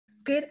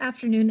Good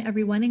afternoon,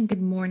 everyone, and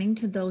good morning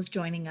to those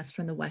joining us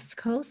from the West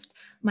Coast.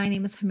 My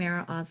name is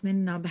Hamera Osman,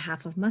 and on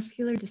behalf of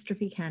Muscular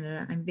Dystrophy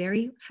Canada, I'm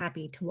very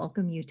happy to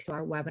welcome you to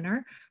our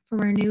webinar from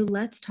our new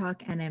Let's Talk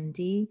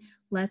NMD,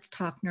 Let's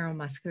Talk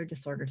Neuromuscular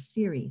Disorders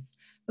series.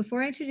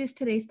 Before I introduce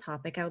today's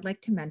topic, I would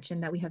like to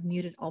mention that we have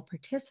muted all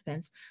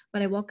participants,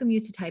 but I welcome you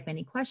to type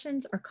any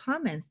questions or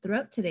comments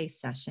throughout today's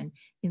session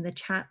in the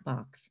chat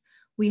box.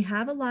 We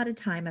have allotted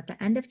time at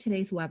the end of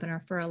today's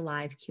webinar for a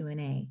live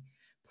Q&A.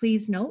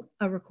 Please note,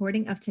 a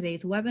recording of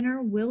today's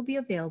webinar will be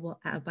available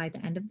by the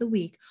end of the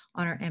week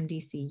on our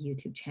MDC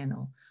YouTube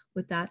channel.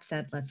 With that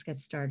said, let's get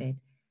started.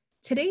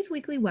 Today's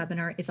weekly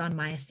webinar is on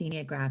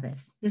Myasthenia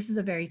Gravis. This is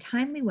a very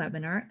timely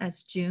webinar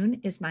as June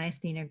is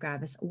Myasthenia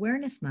Gravis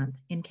Awareness Month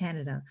in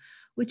Canada,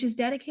 which is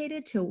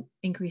dedicated to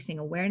increasing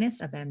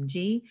awareness of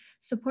MG,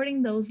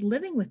 supporting those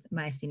living with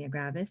Myasthenia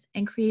Gravis,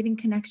 and creating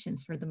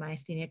connections for the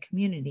myasthenia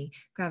community,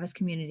 Gravis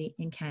community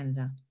in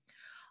Canada.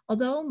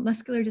 Although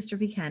Muscular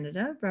Dystrophy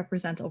Canada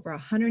represents over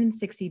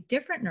 160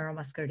 different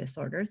neuromuscular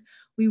disorders,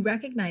 we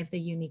recognize the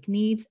unique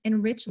needs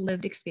and rich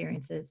lived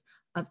experiences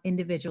of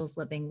individuals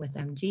living with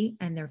MG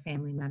and their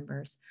family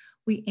members.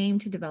 We aim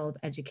to develop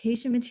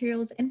education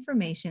materials,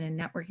 information, and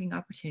networking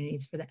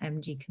opportunities for the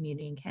MG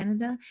community in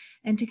Canada,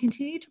 and to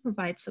continue to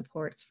provide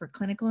supports for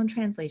clinical and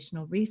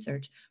translational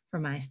research for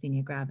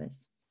myasthenia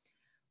gravis.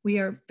 We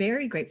are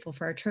very grateful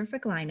for our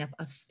terrific lineup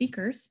of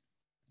speakers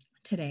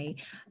today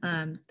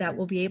that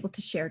will be able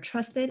to share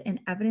trusted and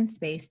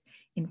evidence-based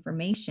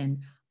information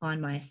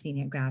on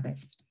myasthenia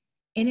gravis.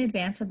 In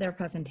advance of their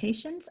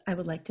presentations, I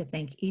would like to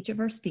thank each of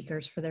our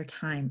speakers for their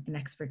time and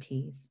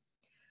expertise.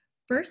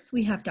 First,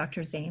 we have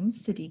Dr. Zaeem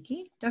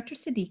Siddiqi. Dr.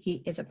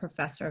 Siddiqi is a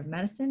professor of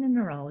medicine and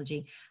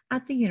neurology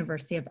at the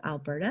University of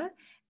Alberta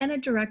and a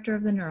director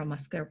of the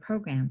neuromuscular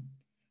program.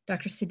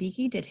 Dr.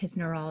 Siddiqi did his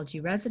neurology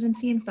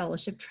residency and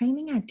fellowship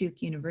training at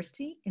Duke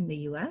University in the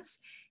US.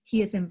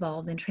 He is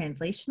involved in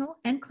translational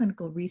and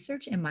clinical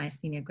research in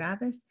myasthenia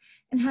gravis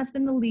and has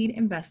been the lead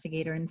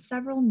investigator in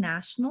several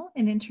national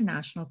and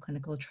international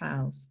clinical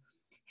trials.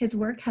 His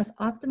work has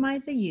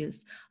optimized the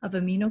use of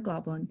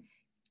immunoglobulin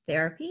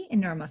therapy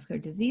in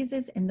neuromuscular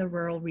diseases in the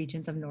rural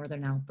regions of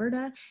northern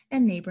Alberta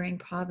and neighboring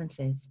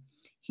provinces.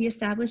 He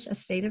established a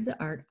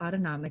state-of-the-art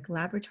autonomic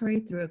laboratory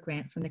through a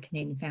grant from the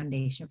Canadian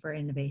Foundation for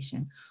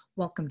Innovation.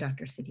 Welcome,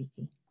 Dr.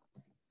 Siddiqi.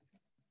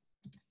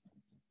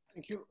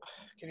 Thank you.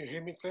 Can you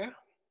hear me, Claire?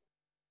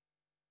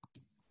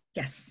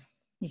 Yes,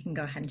 you can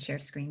go ahead and share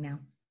screen now.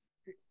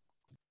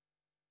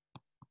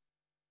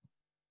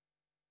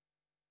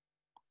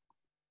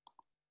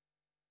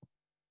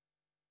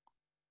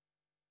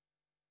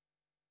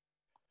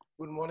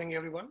 Good morning,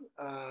 everyone,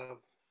 and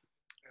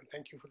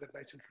thank you for that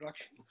nice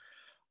introduction.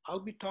 I'll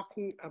be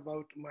talking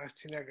about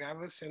myasthenia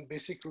gravis and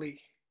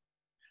basically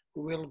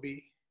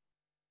my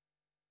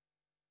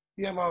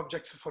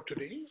objective for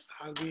today.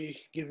 I'll be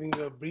giving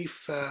you a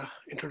brief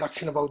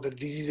introduction about the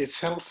disease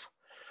itself,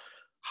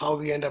 how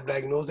we end up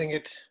diagnosing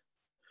it.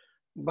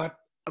 But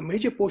a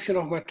major portion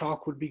of my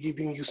talk would be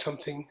giving you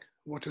something,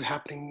 what is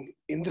happening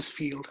in this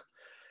field,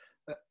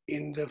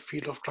 in the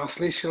field of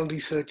translational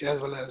research, as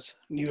well as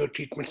newer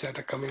treatments that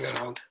are coming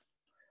around.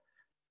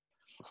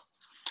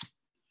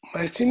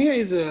 Myasthenia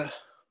is a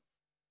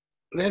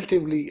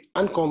relatively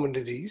uncommon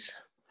disease.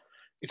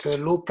 It has a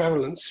low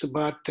prevalence,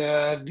 but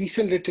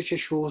recent literature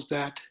shows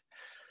that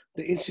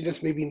the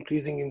incidence may be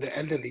increasing in the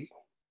elderly,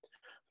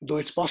 though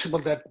it's possible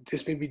that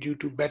this may be due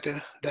to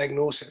better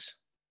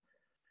diagnosis.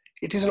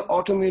 It is an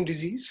autoimmune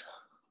disease,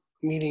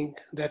 meaning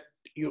that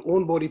your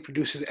own body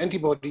produces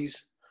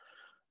antibodies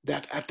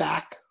that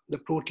attack the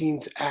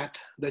proteins at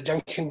the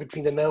junction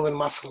between the nerve and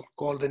muscle,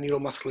 called the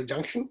neuromuscular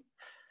junction.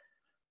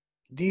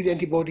 These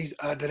antibodies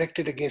are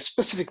directed against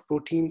specific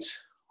proteins,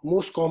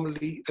 most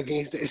commonly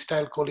against the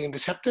acetylcholine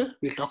receptor.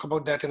 We'll talk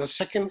about that in a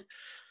second.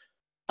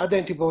 Other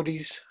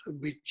antibodies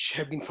which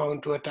have been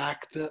found to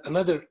attack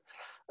another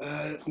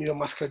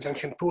neuromuscular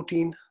junction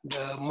protein,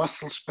 the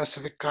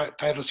muscle-specific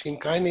tyrosine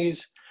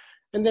kinase,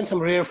 and then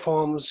some rare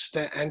forms,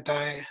 the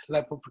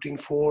anti-lipoprotein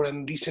 4,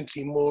 and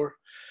recently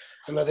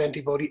another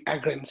antibody,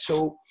 agrin.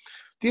 So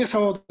these are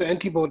some of the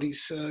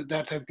antibodies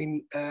that have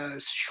been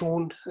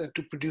shown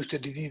to produce the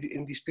disease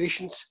in these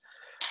patients.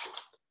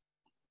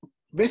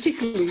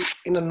 Basically,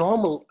 in a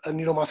normal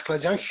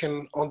neuromuscular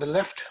junction, on the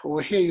left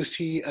over here, you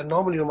see a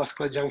normal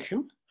neuromuscular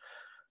junction.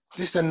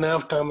 This is the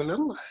nerve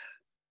terminal.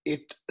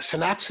 It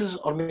synapses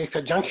or makes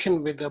a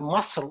junction with the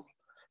muscle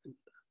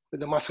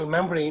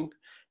membrane,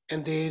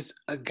 and there's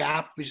a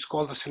gap which is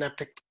called the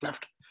synaptic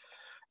cleft.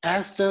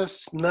 As the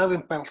nerve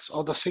impulse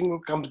or the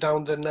signal comes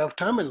down the nerve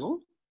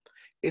terminal,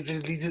 it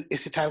releases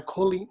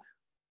acetylcholine.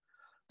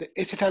 The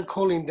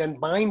acetylcholine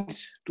then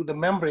binds to the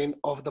membrane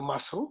of the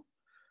muscle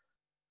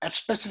at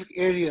specific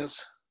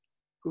areas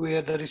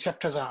where the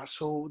receptors are.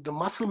 So the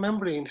muscle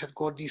membrane has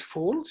got these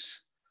folds,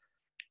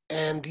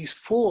 and these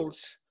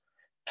folds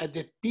at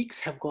their peaks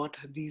have got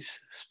these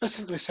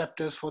specific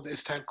receptors for the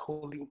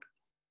acetylcholine.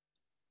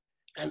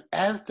 And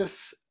as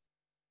this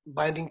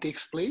binding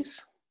takes place,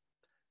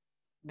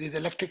 there's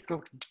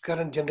electrical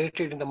current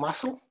generated in the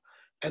muscle,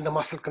 and the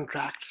muscle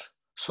contracts.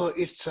 So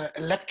it's an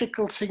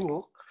electrical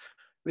signal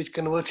which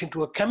converts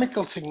into a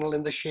chemical signal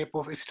in the shape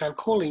of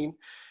acetylcholine,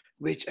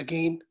 which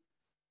again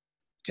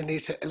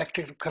generates an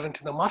electrical current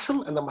in the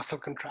muscle, and the muscle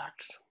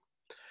contracts.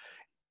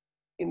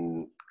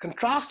 In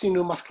contrast, in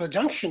neuromuscular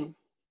junction,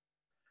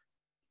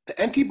 the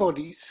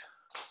antibodies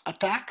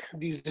attack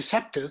these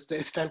receptors, the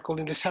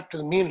acetylcholine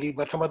receptors mainly,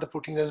 but some other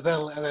proteins as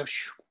well, as I've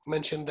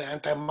mentioned, the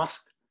anti-MuSK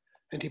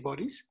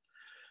antibodies.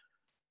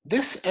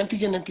 This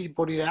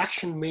antigen-antibody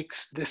reaction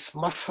makes this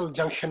muscle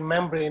junction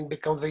membrane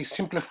become very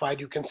simplified.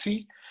 You can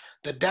see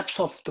the depths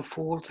of the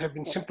folds have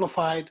been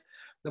simplified.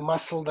 The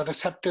muscle, the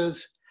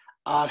receptors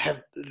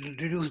have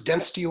reduced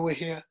density over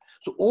here.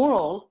 So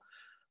overall,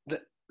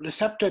 the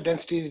receptor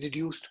density is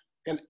reduced.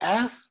 And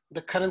as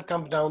the current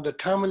comes down, the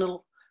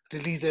terminal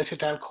release the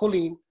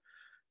acetylcholine.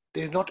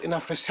 There is not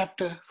enough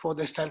receptor for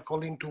the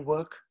acetylcholine to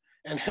work,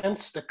 and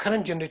hence the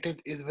current generated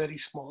is very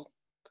small.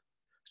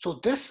 So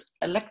this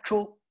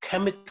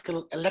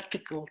electrochemical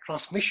electrical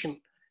transmission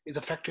is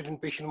affected in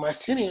patient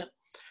myasthenia,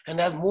 and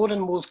as more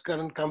and more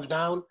current comes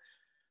down,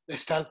 the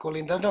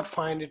acetylcholine does not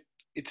find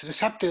its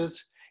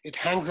receptors. It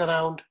hangs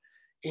around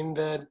in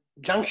the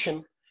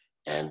junction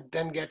and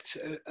then gets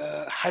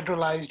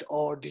hydrolyzed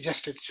or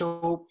digested.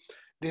 So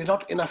there's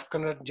not enough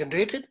current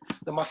generated.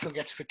 The muscle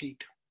gets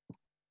fatigued.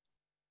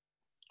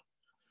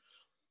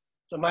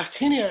 The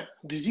myasthenia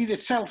disease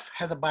itself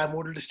has a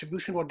bimodal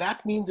distribution. What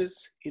that means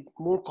is it's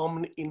more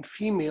common in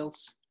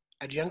females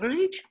at younger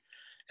age,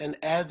 and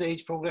as the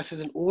age progresses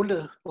in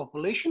older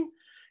population,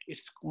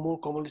 it's more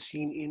commonly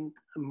seen in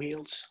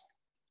males.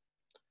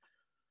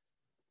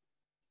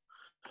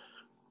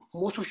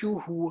 Most of you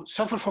who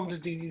suffer from this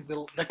disease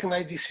will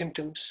recognize these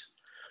symptoms.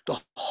 The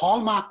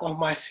hallmark of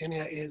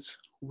myasthenia is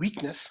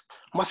weakness,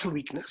 muscle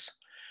weakness,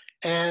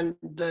 and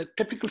the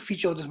typical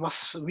feature of this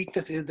muscle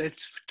weakness is that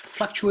it's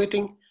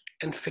fluctuating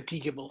and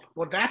fatigable.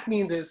 What that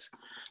means is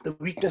the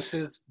weakness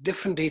is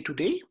different day to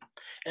day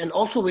and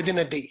also within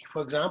a day.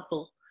 For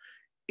example,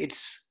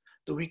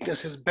 the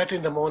weakness is better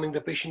in the morning.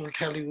 The patient will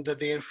tell you that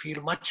they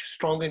feel much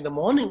stronger in the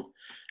morning,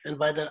 and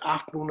by the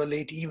afternoon or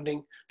late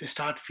evening, they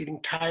start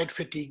feeling tired,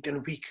 fatigued,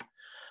 and weak.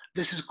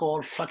 This is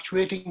called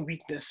fluctuating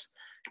weakness,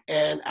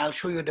 and I'll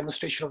show you a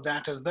demonstration of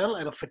that as well,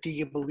 and a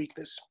fatigable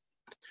weakness.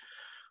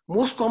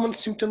 Most common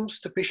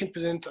symptoms the patient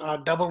presents are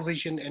double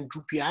vision and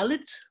droopy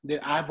eyelids. Their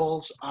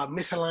eyeballs are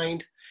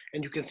misaligned,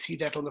 and you can see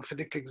that on the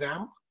physical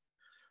exam.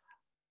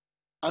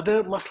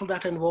 Other muscle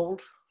that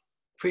involved,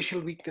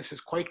 facial weakness is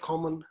quite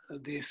common.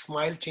 Their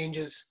smile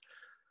changes,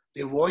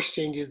 their voice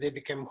changes, they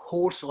become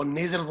hoarse or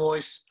nasal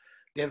voice.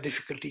 They have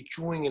difficulty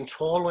chewing and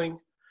swallowing.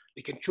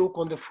 They can choke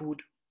on the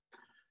food.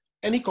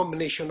 Any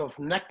combination of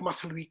neck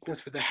muscle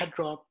weakness with a head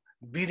drop,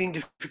 breathing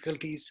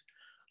difficulties,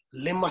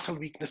 limb muscle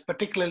weakness,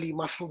 particularly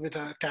muscle that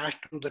are attached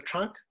to the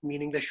trunk,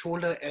 meaning the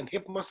shoulder and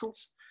hip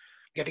muscles,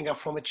 getting up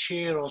from a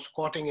chair or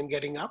squatting and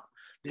getting up,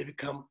 they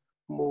become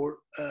more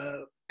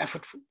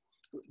effortful.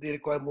 They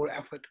require more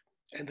effort,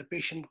 and the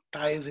patient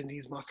tires in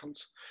these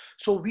muscles.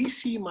 So we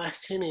see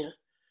myasthenia,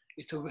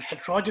 it's a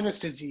heterogeneous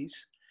disease,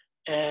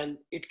 and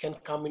it can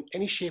come in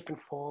any shape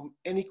and form,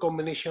 any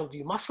combination of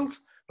these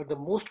muscles, but the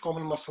most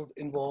common muscles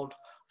involved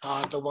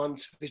are the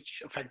ones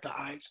which affect the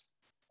eyes.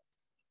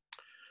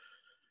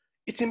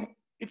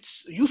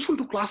 It's useful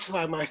to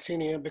classify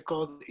myasthenia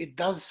because it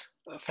does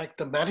affect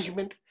the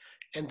management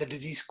and the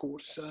disease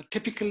course.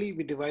 Typically,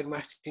 we divide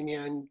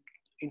myasthenia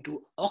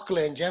into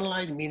ocular and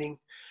generalized, meaning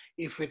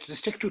if it's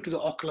restricted to the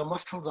ocular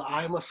muscle, the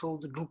eye muscle,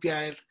 the droopy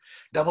eye,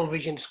 double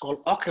vision is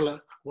called ocular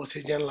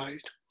versus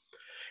generalized.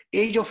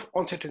 Age of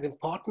onset is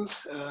important.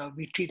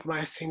 We treat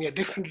myasthenia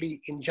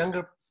differently in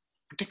younger,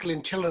 particularly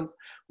in children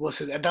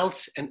versus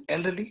adults and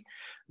elderly.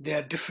 There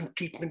are different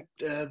treatment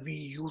we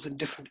use in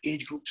different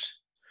age groups.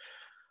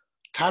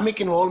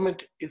 Thymic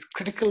involvement is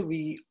critical.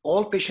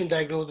 All patients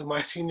diagnosed with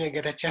myasthenia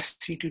get a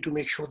chest CT to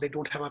make sure they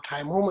don't have a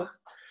thymoma.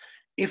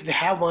 If they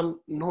have one,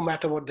 no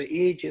matter what the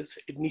age is,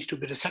 it needs to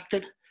be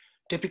resected.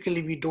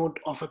 Typically, we don't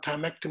offer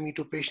thymectomy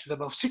to patients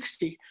above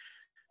 60,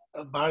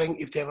 barring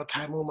if they have a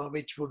thymoma,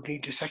 which would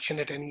need resection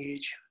at any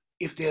age,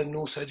 if there is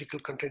no surgical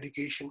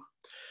contraindication.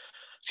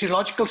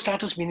 Serological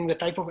status, meaning the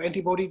type of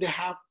antibody they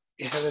have,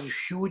 it has a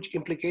huge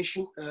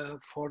implication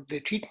for their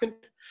treatment.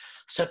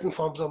 Certain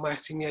forms of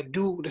myasthenia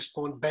do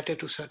respond better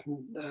to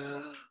certain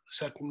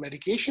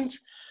medications,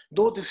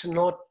 though this is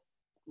not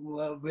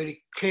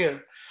very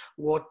clear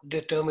what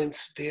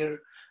determines their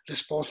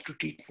response to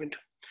treatment.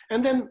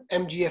 And then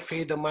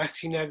MGFA, the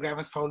Myasthenia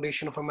Gravis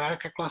Foundation of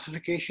America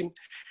classification,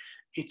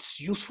 it's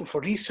useful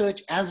for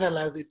research as well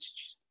as it's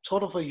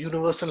sort of a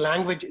universal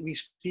language we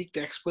speak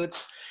to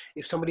experts.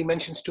 If somebody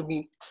mentions to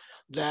me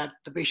that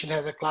the patient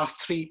has a class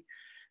 3B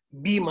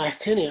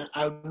myasthenia,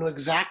 I would know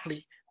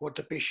exactly what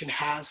the patient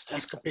has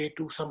as compared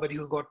to somebody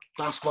who got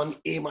class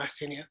 1A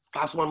myasthenia,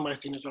 class 1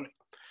 myasthenia, sorry.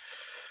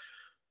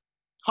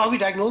 How we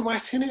diagnose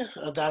myasthenia?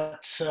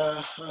 That's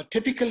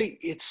typically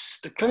it's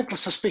the clinical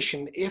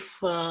suspicion. If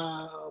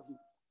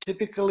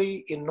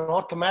typically in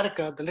North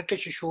America, the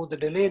literature shows the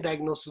delay in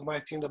diagnosis of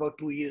myasthenia is about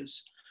 2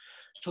 years.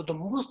 So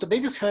the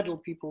biggest hurdle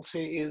people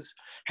say is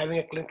having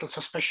a clinical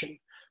suspicion,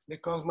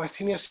 because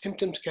myasthenia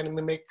symptoms can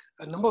mimic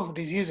a number of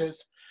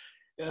diseases.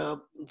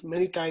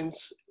 Many times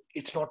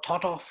it's not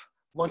thought of.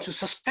 Once you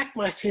suspect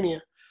myasthenia,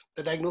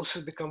 the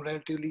diagnosis becomes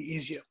relatively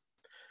easier.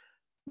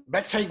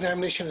 Bedside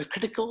examination is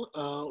critical.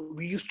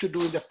 We used to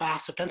do in the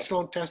past a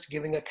tensinolone test,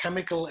 giving a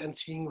chemical and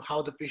seeing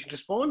how the patient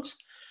responds.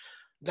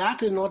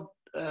 That is not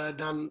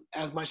done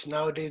as much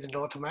nowadays in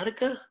North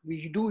America.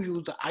 We do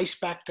use the ice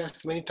pack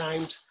test many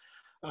times.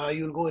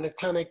 You'll go in a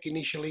clinic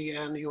initially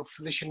and your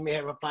physician may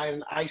have applied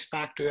an ice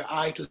pack to your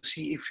eye to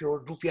see if your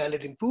droopy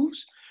eyelid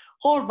improves,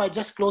 or by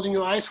just closing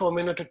your eyes for a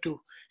minute or two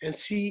and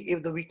see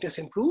if the weakness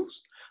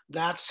improves.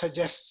 That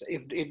suggests,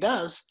 if it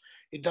does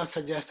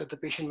suggest that the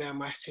patient may have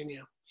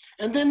myasthenia.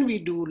 And then we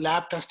do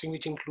lab testing,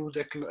 which includes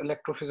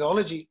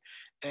electrophysiology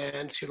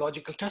and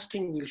serological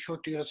testing. We'll show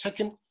it to you in a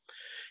second.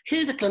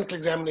 Here's a clinical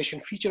examination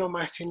feature of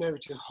myasthenia,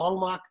 which is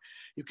hallmark.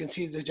 You can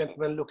see this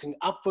gentleman looking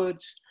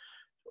upwards.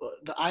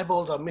 The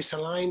eyeballs are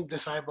misaligned.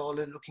 This eyeball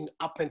is looking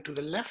up and to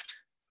the left.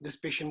 This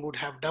patient would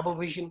have double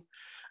vision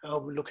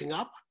looking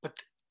up, but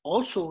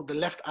also the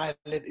left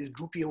eyelid is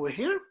droopy over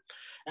here.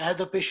 As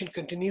the patient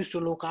continues to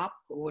look up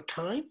over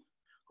time,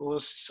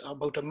 was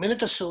about a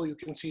minute or so, you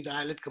can see the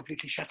eyelid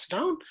completely shuts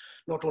down.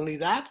 Not only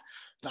that,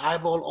 the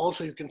eyeball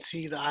also, you can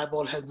see the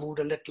eyeball has moved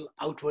a little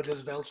outwards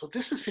as well. So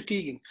this is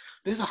fatiguing.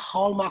 This is a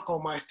hallmark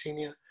of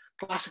myasthenia,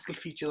 classical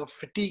feature of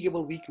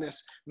fatigable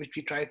weakness, which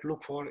we try to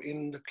look for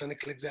in the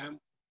clinical exam.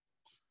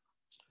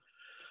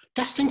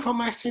 Testing for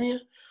myasthenia,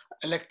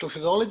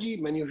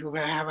 electrophysiology, many of you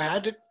have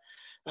had it.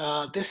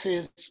 This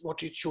is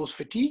what it shows: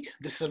 fatigue.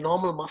 This is a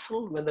normal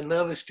muscle. When the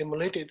nerve is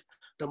stimulated,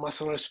 the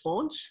muscle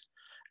responds.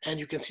 And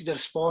you can see the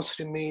response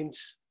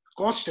remains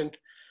constant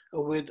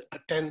with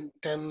 10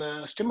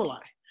 stimuli.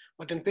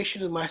 But in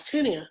patients with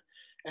myasthenia,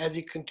 as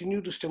we continue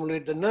to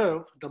stimulate the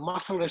nerve, the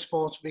muscle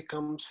response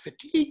becomes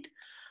fatigued,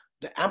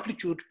 the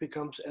amplitude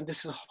becomes, and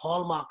this is a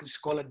hallmark, it's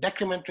called a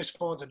decrement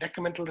response, a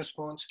decremental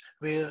response,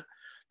 where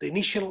the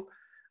initial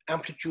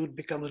amplitude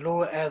becomes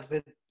lower as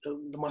with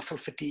the muscle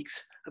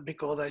fatigues,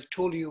 because I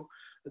told you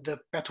the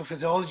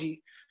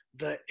pathophysiology,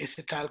 the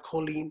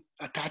acetylcholine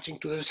attaching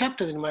to the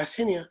receptors in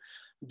myasthenia,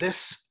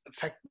 this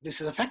is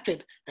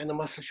affected and the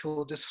muscle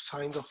shows this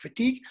signs of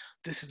fatigue.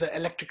 This is the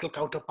electrical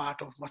counterpart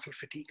of muscle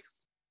fatigue.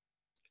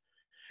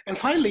 And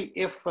finally,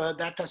 if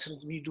that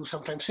doesn't, we do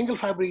sometimes single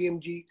fiber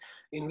EMG,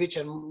 in which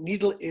a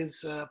needle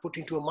is put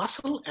into a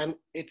muscle and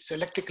its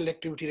electrical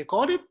activity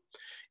recorded.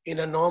 In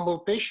a normal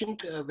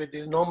patient with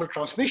a normal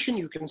transmission,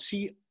 you can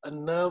see a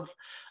nerve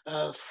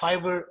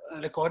fiber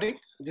recording.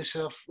 There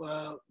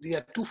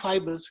are two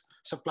fibers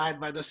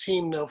supplied by the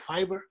same nerve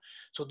fiber.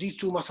 So these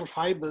two muscle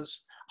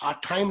fibers are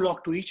time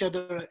locked to each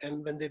other,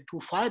 and when they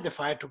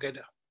fire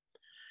together.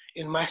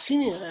 In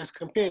myasthenia, as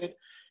compared,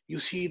 you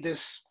see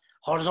this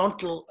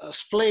horizontal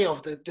splay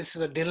of this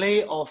is a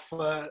delay of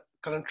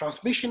current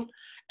transmission.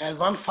 As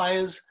one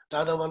fires, the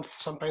other one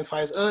sometimes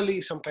fires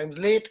early, sometimes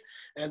late,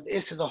 and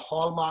this is a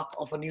hallmark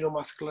of a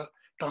neuromuscular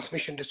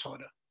transmission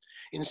disorder.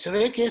 In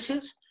severe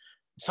cases,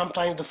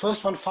 sometimes the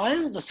first one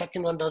fires, the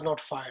second one does not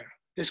fire.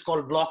 This is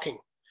called blocking,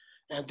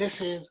 and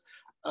this is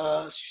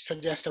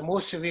suggests a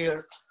more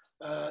severe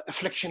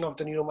affliction of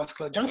the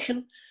neuromuscular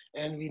junction.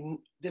 And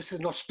this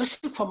is not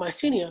specific for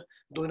myasthenia,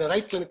 though in a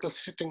right clinical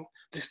setting,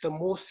 this is the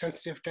most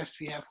sensitive test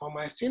we have for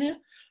myasthenia,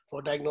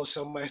 for diagnosis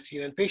of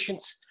myasthenia in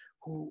patients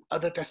who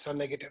other tests are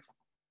negative.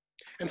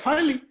 And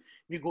finally,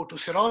 we go to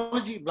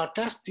serology, blood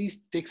tests.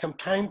 These take some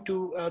time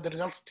to, the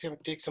results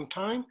take some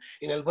time.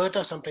 In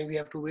Alberta, sometimes we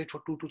have to wait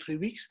for 2 to 3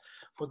 weeks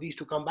for these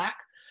to come back.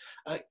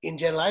 In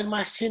generalized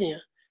myasthenia,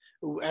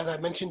 as I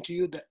mentioned to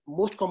you, the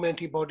most common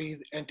antibody is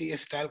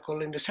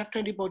anti-acetylcholine receptor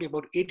antibody.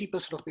 About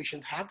 80% of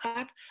patients have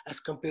that, as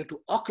compared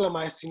to ocular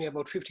myasthenia,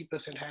 about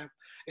 50% have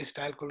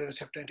acetylcholine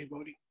receptor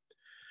antibody.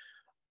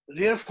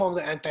 Rare forms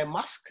of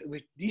anti-MuSK,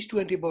 which these two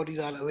antibodies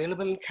are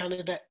available in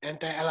Canada.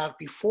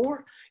 Anti-LRP4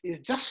 is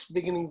just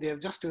beginning. They have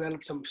just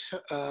developed some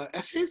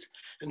assays,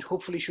 and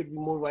hopefully should be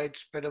more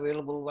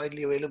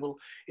widely available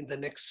in the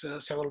next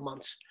several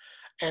months.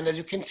 And as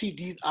you can see,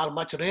 these are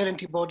much rare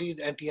antibodies,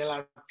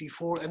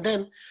 anti-LRP4. And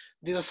then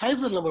there's a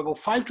sizable number, about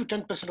 5 to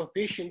 10% of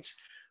patients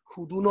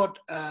who do not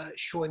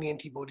show any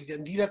antibodies.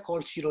 And these are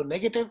called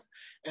seronegative.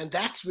 And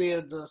that's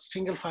where the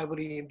single fiber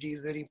EMG is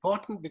very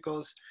important,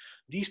 because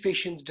these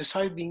patients,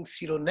 despite being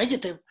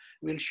seronegative,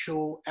 will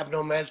show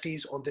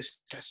abnormalities on this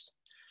test.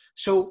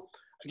 So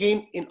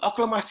again, in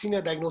ocular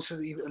myasthenia, diagnosis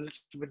is a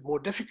little bit more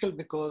difficult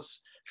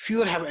because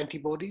fewer have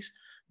antibodies.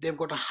 They've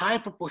got a higher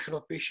proportion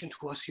of patients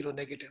who are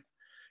seronegative.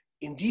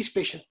 In these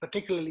patients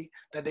particularly,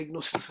 the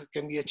diagnosis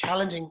can be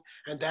challenging,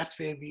 and that's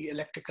where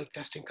electrical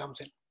testing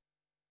comes in.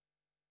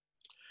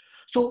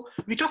 So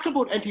we talked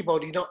about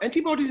antibodies. Now,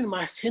 antibodies in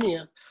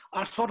myasthenia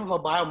are sort of a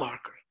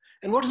biomarker.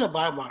 And what is a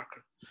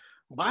biomarker?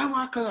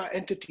 Biomarkers are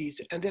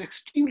entities, and they're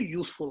extremely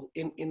useful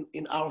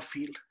in our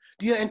field.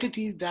 These are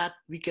entities that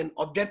we can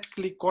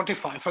objectively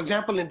quantify. For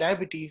example, in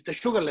diabetes, the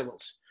sugar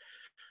levels.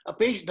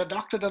 The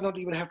doctor does not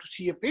even have to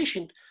see a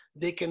patient.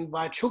 They can,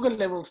 by sugar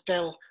levels,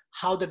 tell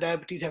how the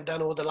diabetes have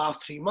done over the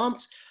last 3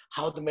 months,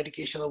 how the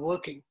medication are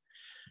working.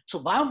 So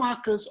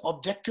biomarkers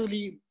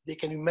objectively, they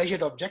can be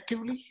measured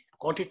objectively,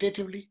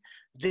 quantitatively.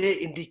 They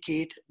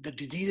indicate the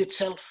disease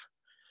itself,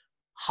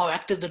 how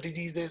active the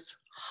disease is,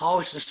 how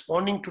it's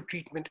responding to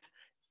treatment,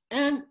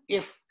 and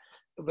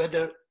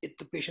whether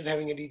the patient is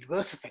having any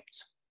adverse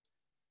effects.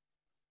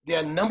 There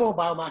are a number of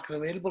biomarkers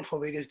available for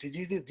various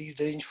diseases. These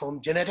range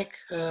from genetic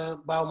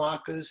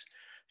biomarkers,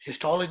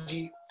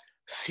 histology,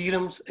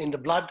 serums in the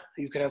blood.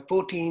 You can have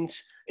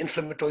proteins,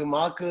 inflammatory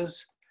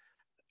markers,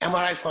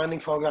 MRI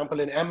findings, for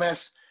example, in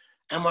MS.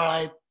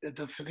 MRI,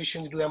 the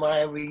physicians do MRI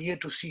every year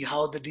to see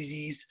how the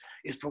disease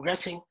is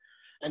progressing.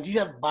 And these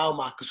are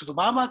biomarkers. So the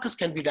biomarkers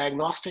can be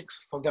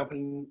diagnostics. For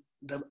example,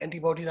 the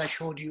antibodies I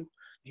showed you,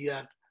 these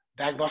are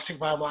diagnostic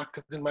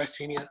biomarkers in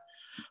myasthenia.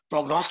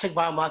 Prognostic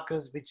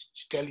biomarkers, which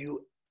tell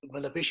you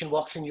when the patient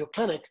walks in your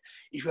clinic,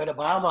 if you had a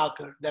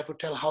biomarker, that would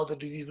tell how the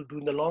disease would do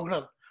in the long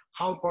run,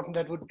 how important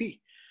that would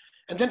be.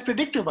 And then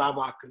predictive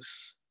biomarkers.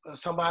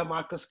 Some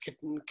biomarkers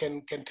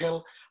can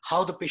tell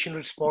how the patient will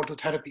respond to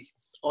therapy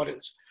or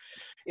else.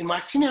 In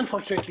myasthenia,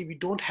 unfortunately, we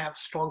don't have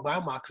strong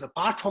biomarkers.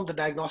 Apart from the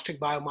diagnostic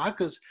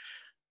biomarkers,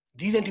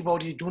 these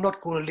antibodies do not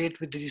correlate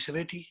with disease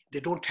severity. They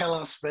don't tell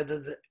us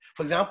whether,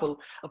 for example,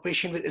 a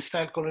patient with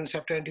acetylcholine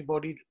receptor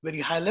antibody,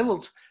 very high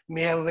levels,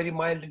 may have a very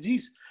mild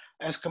disease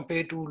as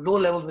compared to low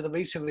levels with a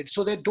very severe.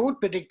 So they don't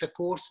predict the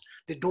course.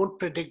 They don't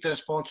predict the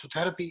response to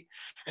therapy.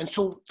 And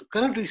so the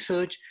current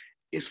research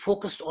is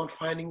focused on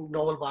finding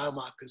novel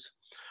biomarkers.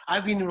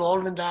 I've been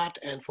involved in that,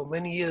 and for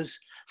many years,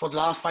 for the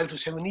last 5 to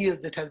 7 years,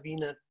 that has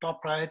been a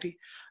top priority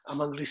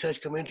among research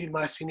community in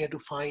myasthenia to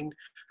find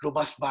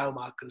robust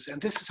biomarkers.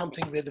 And this is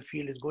something where the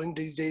field is going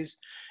these days.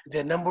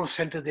 There are a number of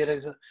centers.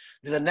 There's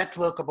a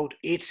network, about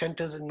 8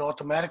 centers in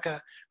North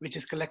America, which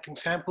is collecting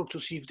samples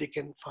to see if they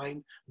can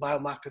find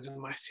biomarkers in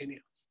myasthenia.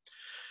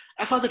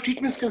 As far as the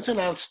treatment is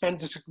concerned, I'll spend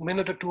just a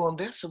minute or two on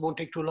this. It won't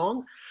take too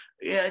long.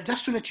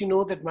 Just to let you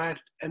know that my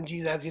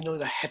MG, as you know,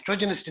 is a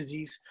heterogeneous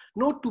disease.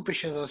 No two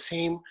patients are the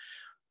same.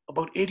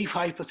 About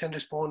 85%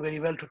 respond very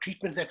well to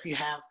treatments that we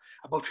have.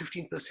 About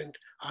 15%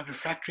 are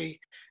refractory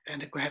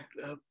and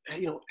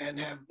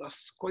have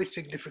us quite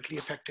significantly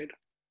affected.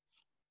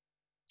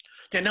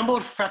 There are a number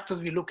of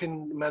factors we look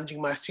in managing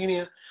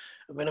myasthenia.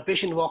 When a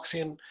patient walks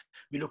in,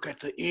 we look at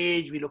the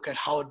age, we look at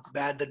how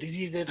bad the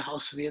disease is, how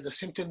severe the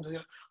symptoms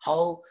are,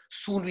 how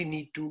soon we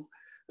need to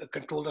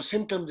control the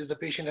symptoms. If the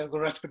patient has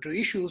got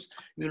respiratory issues,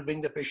 we will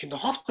bring the patient to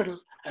the hospital.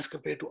 As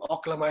compared to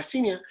ocular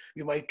myasthenia,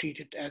 we might treat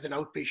it as an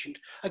outpatient.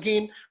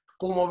 Again,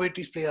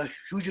 comorbidities play a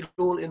huge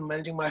role in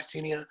managing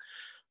myasthenia.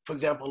 For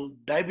example,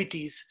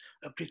 diabetes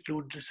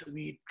precludes,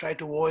 we try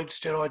to avoid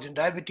steroids in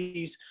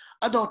diabetes.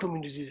 Other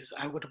autoimmune diseases,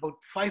 I've got about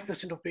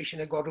 5% of patients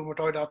have got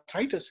rheumatoid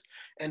arthritis,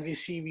 and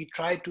we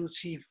try to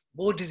see if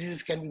both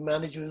diseases can be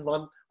managed with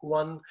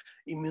one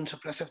immune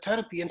suppressive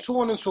therapy, and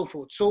so on and so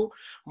forth. So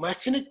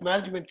myasthenic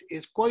management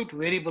is quite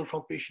variable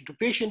from patient to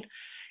patient.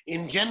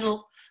 In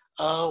general,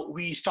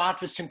 we start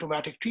with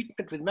symptomatic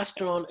treatment with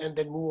mestinon and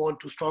then move on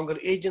to stronger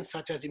agents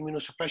such as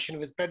immunosuppression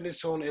with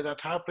prednisone,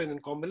 azathioprine in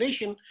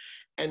combination.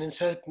 And in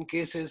certain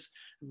cases,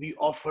 we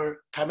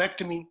offer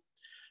thymectomy.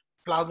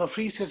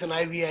 Plasmapheresis and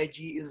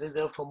IVIG is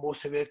reserved for more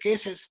severe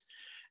cases.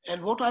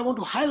 And what I want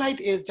to highlight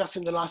is just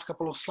in the last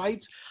couple of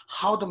slides,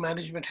 how the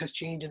management has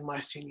changed in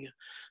myasthenia.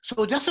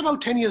 So just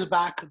about 10 years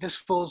back,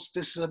 this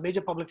is a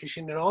major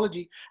publication in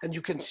Neurology, and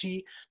you can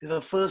see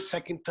the first,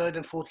 second, third,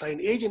 and fourth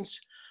line agents.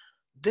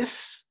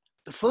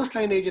 The first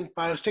line agent,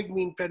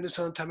 pyostigmine,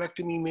 prednisone,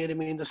 thymectomy may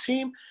remain the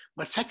same,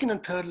 but second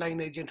and third line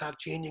agents are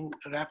changing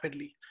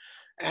rapidly.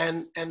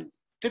 And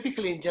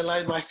typically in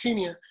generalized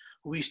myasthenia,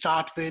 we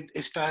start with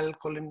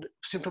acetylcholine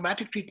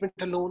symptomatic treatment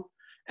alone.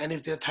 And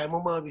if there's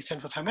thymoma, we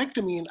send for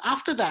thymectomy. And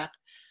after that,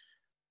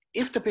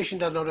 if the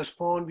patient does not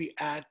respond, we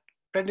add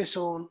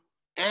prednisone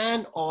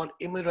and or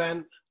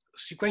Imuran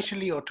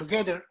sequentially or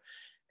together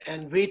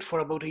and wait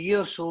for about a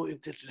year or so.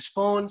 If it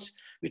responds,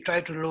 we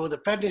try to lower the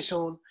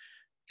prednisone.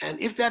 And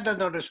if that does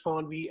not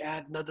respond, we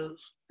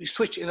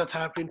switch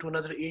azathioprine to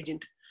another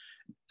agent.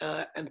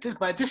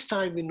 By this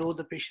time, we know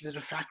the patient is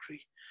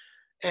refractory.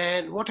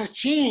 And what has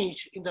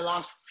changed in the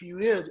last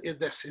few years is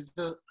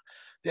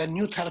there are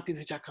new therapies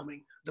which are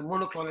coming, the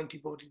monoclonal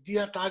antibodies. These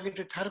are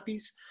targeted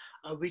therapies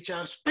which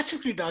are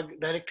specifically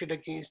directed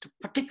against a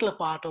particular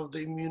part of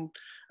the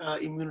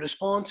immune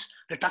response.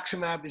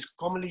 Rituximab is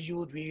commonly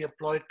used. We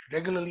employ it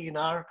regularly in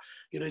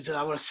it's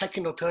our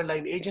second or third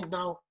line agent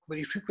now,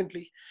 very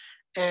frequently.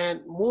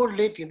 And more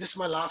lately, and this is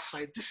my last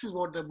slide, this is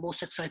what the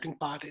most exciting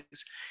part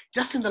is.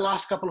 Just in the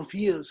last couple of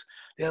years,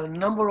 there are a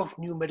number of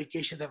new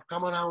medications that have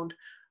come around.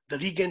 The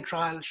REGAIN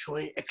trial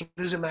showing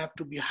eculizumab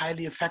to be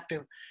highly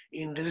effective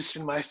in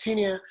resistant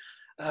myasthenia,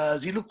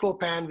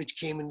 zilucoplan, which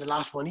came in the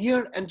last 1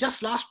 year, and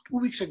just last 2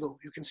 weeks ago,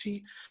 you can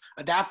see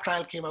ADAPT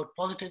trial came out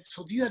positive.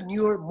 So these are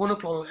newer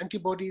monoclonal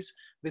antibodies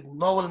with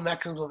novel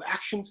mechanisms of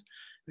actions,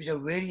 which are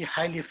very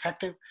highly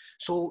effective.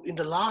 So in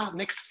the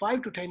next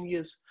 5 to 10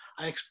 years,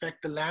 I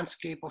expect the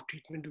landscape of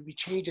treatment to be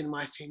changed in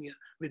myasthenia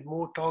with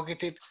more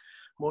targeted,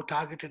 more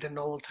targeted and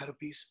novel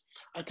therapies.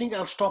 I think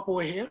I'll stop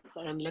over here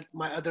and let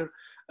my other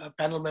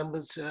panel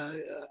members,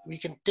 we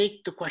can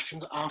take the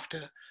questions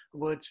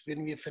afterwards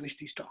when we have finished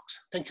these talks.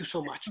 Thank you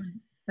so much.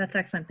 That's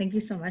excellent. Thank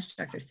you so much,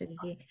 Dr.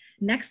 Siddiqi.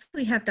 Next,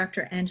 we have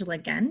Dr. Angela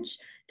Genge.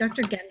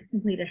 Dr. Genge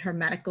completed her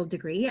medical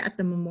degree at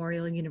the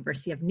Memorial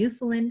University of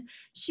Newfoundland.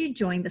 She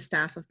joined the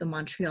staff of the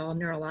Montreal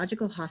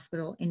Neurological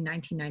Hospital in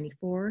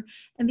 1994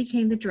 and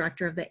became the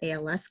director of the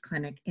ALS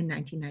clinic in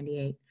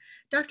 1998.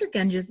 Dr.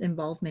 Genge's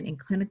involvement in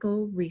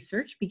clinical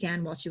research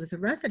began while she was a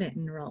resident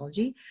in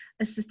neurology,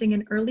 assisting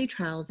in early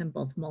trials in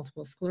both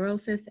multiple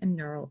sclerosis and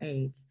neuro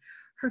AIDS.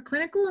 Her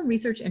clinical and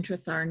research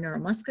interests are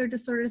neuromuscular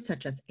disorders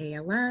such as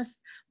ALS,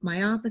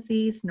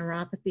 myopathies,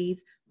 neuropathies,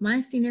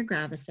 myasthenia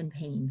gravis, and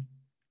pain.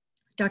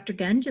 Dr.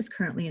 Genge is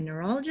currently a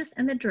neurologist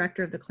and the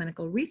director of the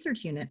clinical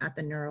research unit at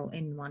the Neuro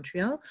in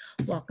Montreal.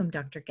 Welcome,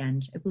 Dr.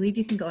 Genge. I believe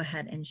you can go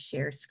ahead and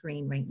share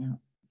screen right now.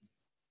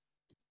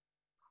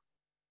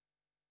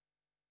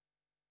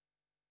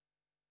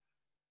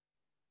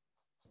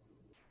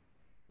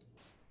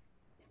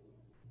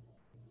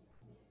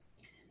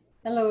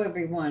 Hello,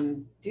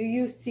 everyone. Do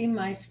you see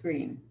my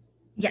screen?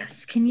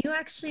 Yes. Can you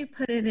actually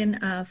put it in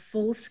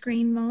full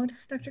screen mode,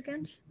 Dr.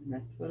 Genge?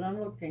 That's what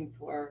I'm looking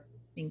for.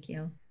 Thank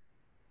you.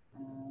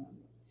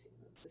 Let's see,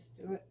 let's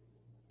do it.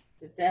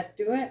 Does that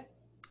do it?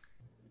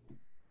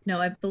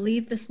 No, I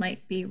believe this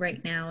might be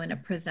right now in a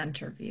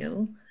presenter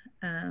view.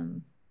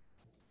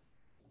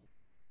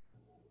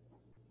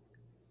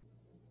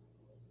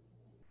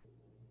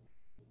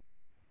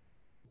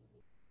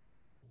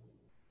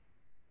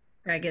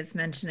 Greg is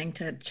mentioning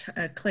to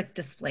click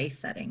display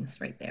settings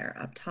right there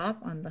up top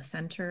on the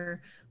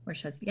center where it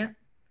says, yep.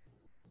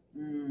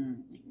 Let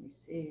me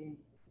see.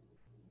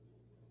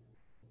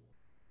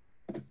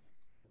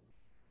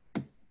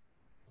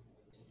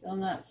 Still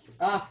not,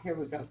 here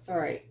we go,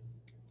 sorry.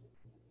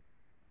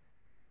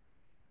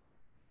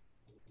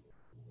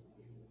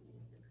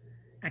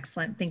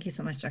 Excellent. Thank you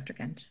so much, Dr.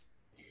 Genge.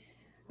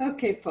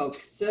 Okay,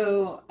 folks,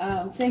 so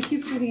thank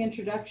you for the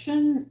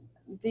introduction.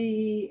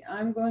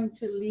 I'm going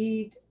to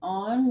lead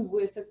on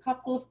with a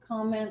couple of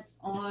comments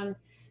on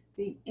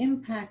the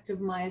impact of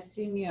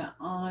myasthenia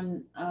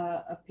on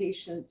a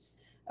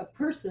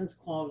person's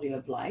quality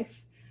of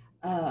life,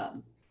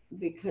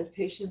 because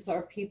patients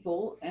are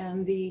people,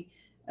 and the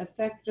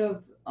effect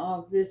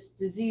of this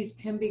disease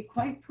can be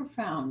quite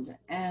profound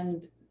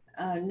and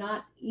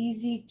not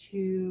easy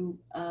to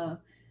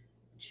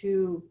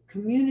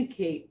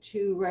communicate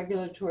to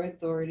regulatory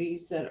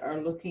authorities that are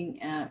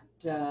looking at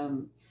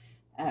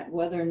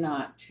whether or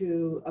not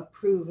to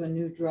approve a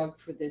new drug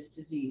for this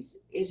disease.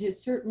 It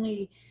is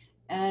certainly,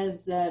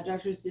 as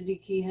Dr.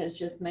 Siddiqi has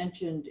just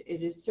mentioned,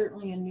 it is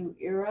certainly a new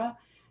era,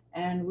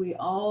 and we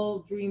all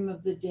dream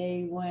of the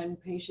day when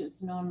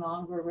patients no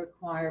longer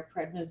require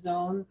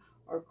prednisone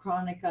or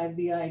chronic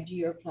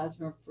IVIG or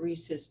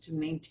plasmapheresis to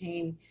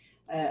maintain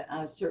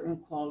a certain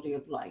quality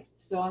of life.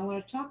 So I'm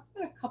going to talk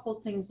about a couple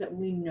things that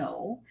we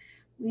know.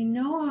 We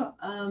know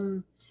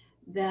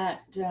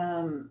that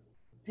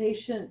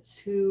patients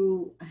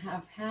who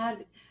have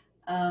had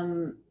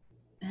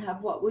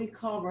have what we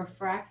call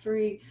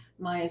refractory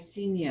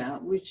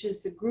myasthenia, which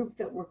is the group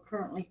that we're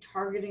currently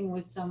targeting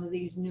with some of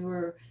these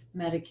newer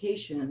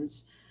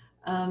medications,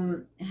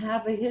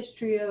 have a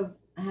history of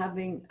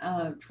having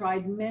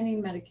tried many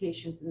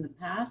medications in the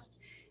past.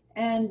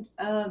 And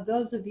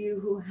those of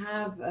you who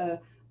have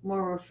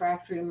more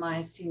refractory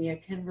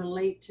myasthenia can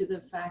relate to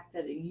the fact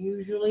that it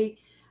usually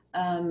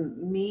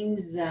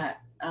means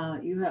that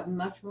you have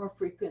much more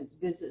frequent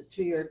visits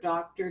to your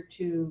doctor,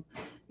 to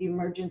the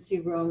emergency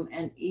room,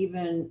 and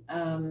even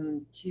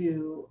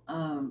to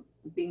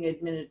being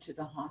admitted to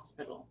the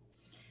hospital.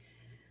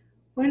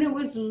 When it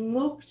was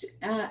looked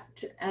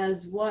at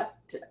as what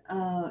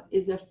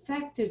is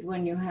affected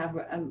when you have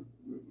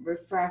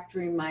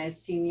refractory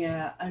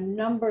myasthenia, a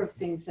number of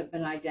things have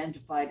been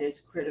identified as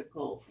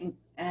critical.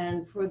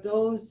 And for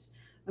those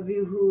of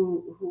you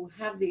who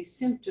have these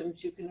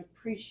symptoms, you can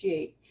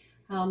appreciate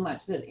how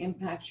much that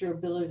impacts your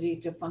ability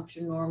to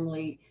function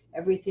normally,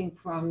 everything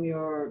from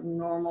your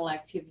normal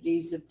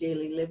activities of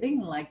daily living,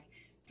 like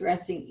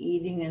dressing,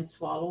 eating, and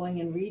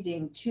swallowing and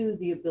reading, to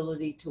the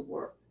ability to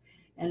work.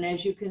 And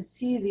as you can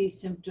see, these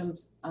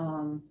symptoms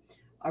are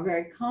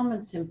very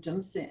common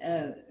symptoms,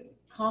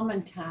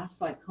 common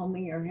tasks like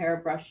combing your hair,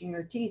 brushing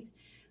your teeth.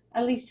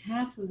 At least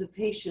half of the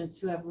patients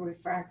who have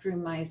refractory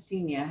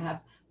myasthenia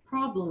have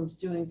problems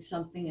doing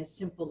something as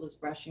simple as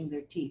brushing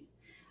their teeth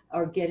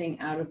or getting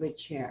out of a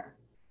chair.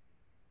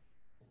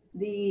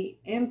 The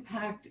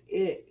impact,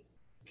 it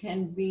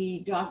can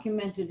be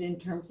documented in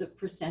terms of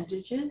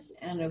percentages,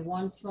 and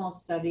one small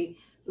study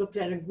looked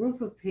at a group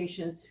of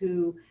patients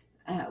who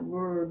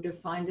were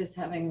defined as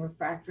having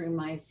refractory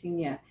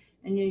myasthenia.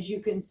 And as you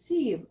can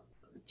see,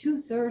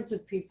 2/3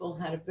 of people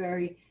had a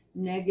very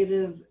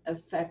negative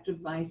effect of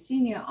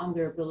myasthenia on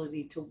their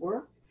ability to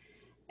work.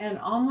 And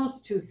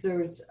almost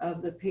 2/3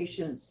 of the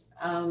patients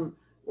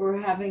were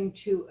having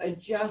to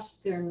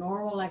adjust their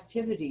normal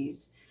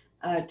activities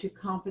to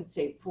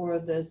compensate for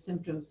the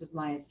symptoms of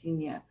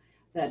myasthenia.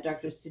 that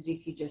Dr.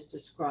 Siddiqi just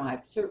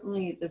described.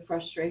 Certainly the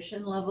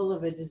frustration level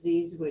of a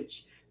disease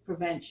which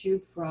prevents you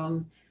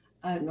from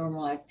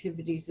normal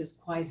activities is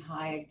quite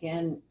high.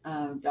 Again,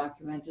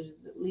 documented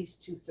as at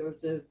least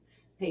 2/3 of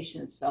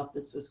patients felt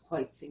this was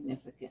quite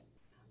significant.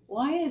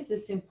 Why is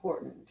this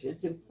important?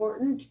 It's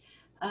important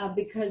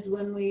because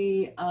when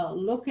we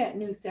look at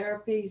new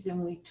therapies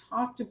and we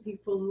talk to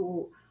people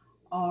who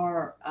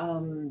are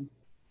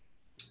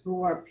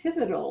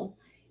pivotal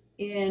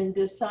in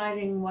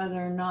deciding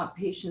whether or not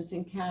patients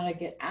in Canada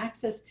get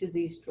access to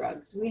these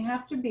drugs, we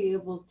have to be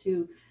able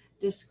to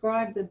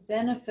describe the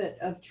benefit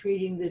of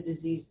treating the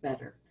disease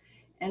better.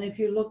 And if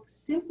you look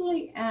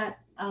simply at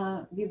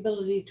the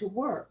ability to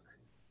work,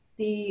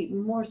 the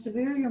more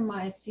severe your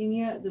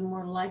myasthenia, the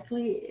more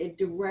likely it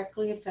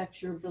directly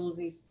affects your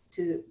abilities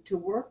to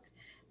work,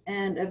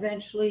 and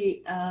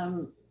eventually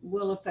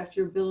will affect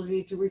your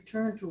ability to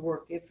return to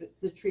work if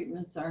the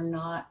treatments are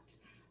not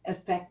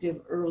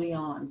effective early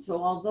on.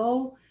 So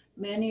although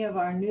many of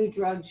our new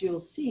drugs you'll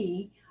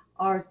see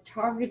are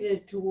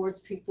targeted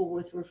towards people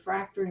with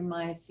refractory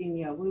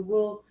myasthenia, we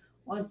will,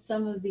 once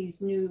some of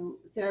these new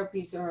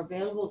therapies are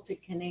available to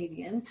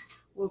Canadians,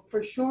 we'll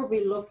for sure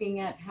be looking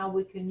at how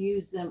we can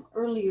use them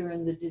earlier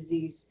in the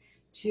disease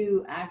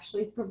to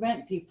actually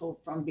prevent people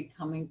from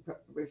becoming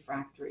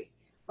refractory.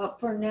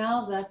 But for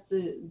now, that's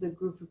the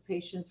group of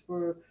patients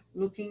we're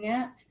looking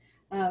at.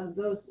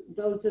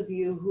 Those of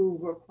you who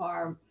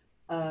require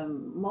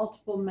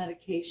multiple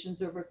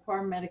medications or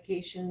require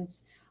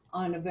medications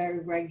on a very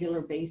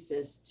regular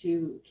basis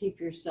to keep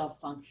yourself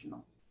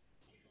functional.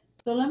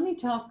 So let me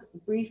talk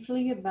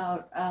briefly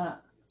about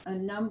a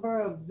number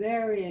of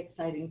very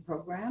exciting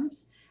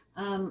programs.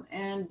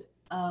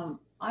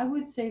 I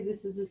would say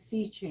this is a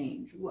sea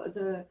change.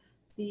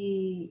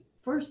 The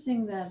first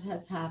thing that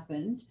has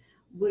happened,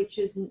 which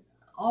is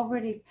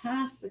already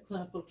past the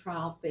clinical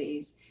trial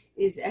phase,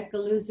 is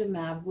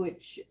eculizumab,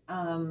 which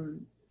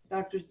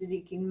Dr.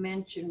 Siddiqi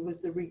mentioned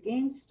was the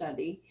REGAIN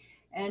study,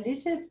 and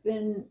it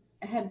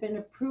had been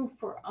approved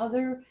for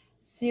other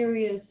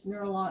serious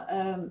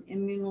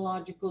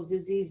immunological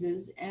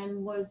diseases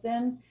and was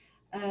then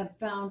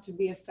found to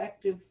be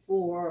effective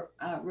for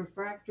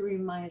refractory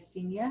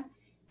myasthenia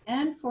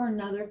and for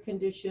another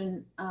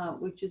condition,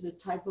 which is a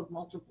type of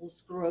multiple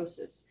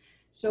sclerosis.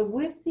 So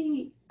with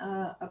the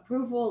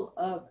approval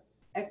of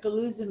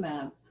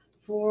eculizumab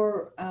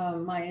for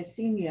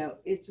myasthenia,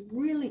 it's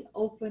really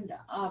opened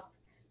up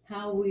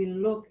how we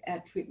look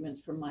at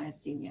treatments for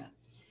myasthenia.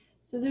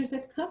 So there's a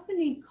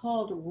company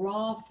called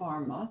Raw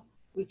Pharma,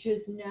 which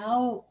is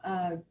now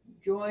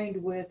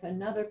joined with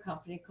another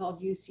company called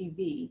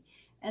UCB,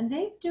 and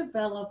they've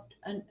developed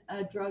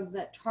a drug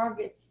that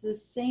targets the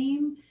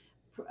same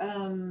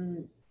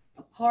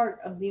part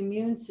of the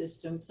immune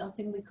system,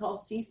 something we call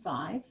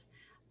C5,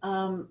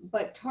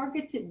 but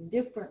targets it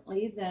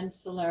differently than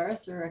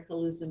Soliris or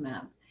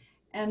eculizumab.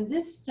 And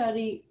this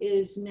study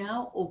is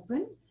now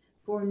open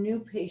for new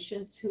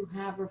patients who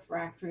have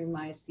refractory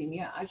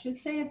myasthenia. I should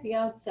say at the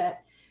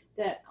outset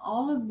that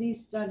all of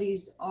these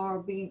studies are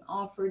being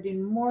offered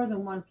in more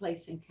than one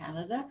place in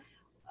Canada.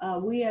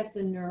 We at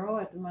the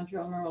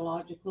Montreal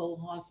Neurological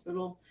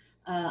Hospital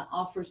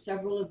offer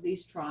several of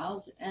these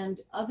trials, and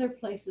other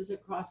places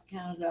across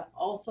Canada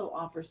also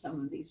offer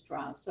some of these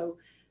trials. So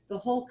the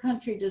whole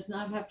country does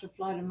not have to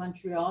fly to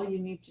Montreal. You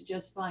need to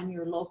just find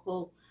your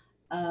local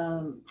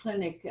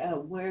clinic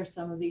where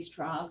some of these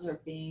trials are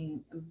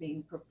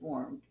being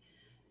performed.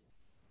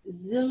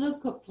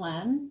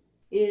 Zilucoplan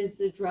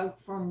is a drug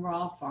from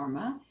Raw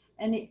Pharma,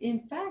 and it in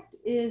fact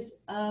is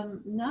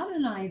not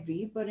an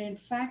IV, but in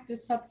fact a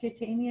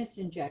subcutaneous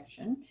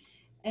injection.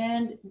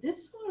 And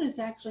this one is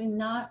actually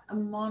not a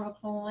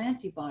monoclonal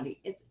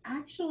antibody. It's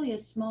actually a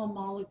small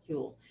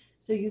molecule.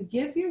 So you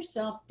give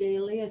yourself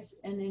daily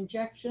an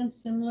injection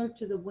similar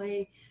to the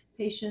way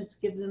patients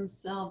give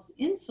themselves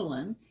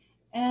insulin.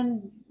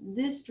 And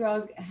this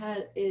drug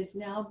is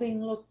now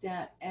being looked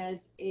at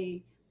as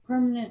a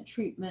permanent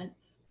treatment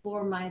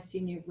for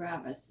myasthenia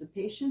gravis. The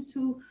patients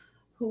who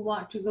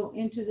want to go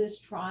into this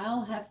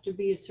trial have to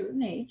be a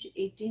certain age,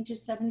 18 to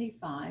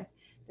 75.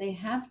 They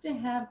have to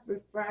have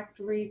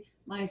refractory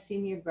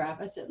myasthenia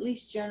gravis, at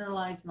least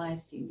generalized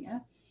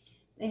myasthenia.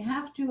 They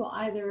have to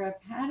either have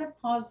had a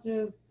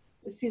positive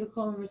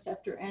acetylcholine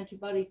receptor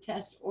antibody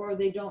test, or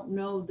they don't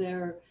know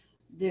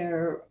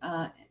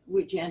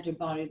which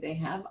antibody they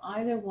have.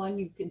 Either one,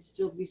 you can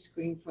still be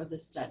screened for the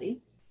study.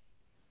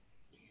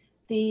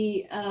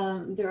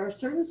 There are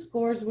certain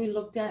scores we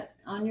looked at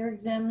on your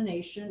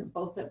examination,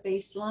 both at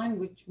baseline,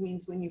 which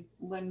means when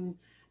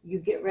you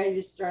get ready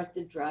to start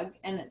the drug,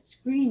 and at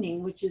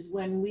screening, which is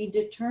when we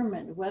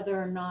determine whether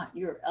or not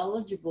you're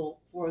eligible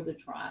for the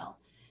trial.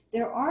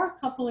 There are a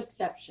couple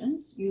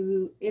exceptions.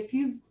 If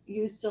you've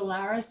used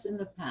Soliris in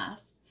the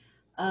past,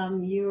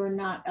 you are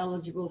not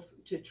eligible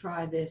to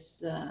try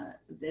this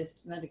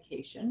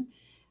medication.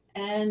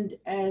 And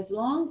as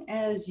long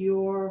as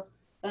your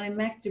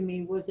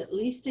thymectomy was at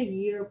least a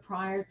year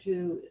prior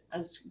to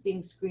us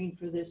being screened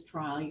for this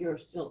trial, you're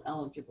still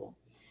eligible.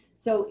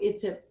 So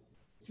it's a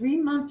 3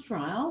 months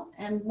trial.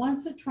 And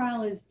once a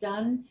trial is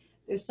done,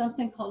 there's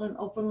something called an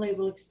open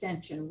label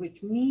extension,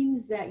 which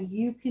means that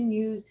you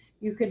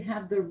can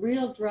have the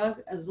real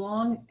drug as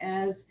long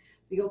as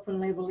the open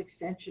label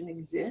extension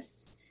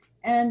exists.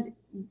 And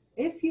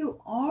if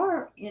you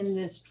are in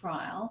this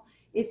trial,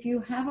 if you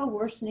have a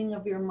worsening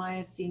of your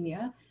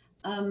myasthenia,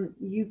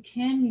 you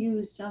can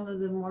use some of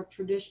the more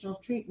traditional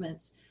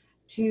treatments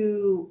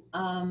to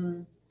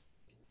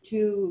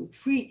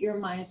treat your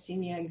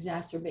myasthenia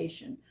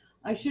exacerbation.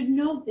 I should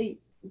note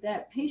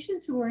that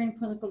patients who are in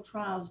clinical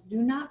trials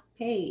do not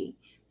pay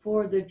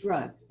for the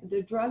drug.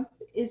 The drug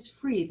is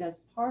free.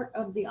 That's part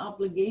of the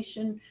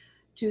obligation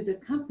to the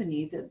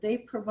company, that they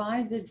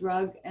provide the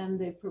drug and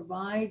they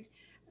provide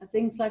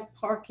things like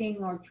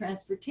parking or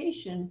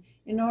transportation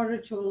in order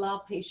to allow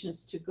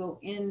patients to go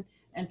in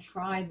and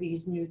try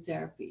these new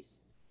therapies.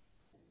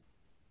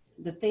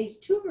 The phase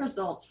 2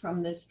 results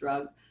from this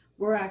drug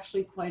were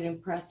actually quite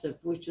impressive,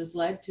 which has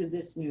led to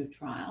this new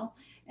trial.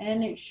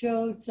 And it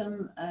showed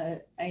some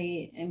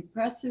a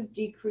impressive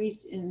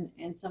decrease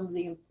in some of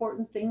the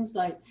important things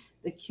like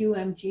the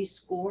QMG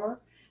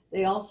score.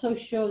 They also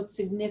showed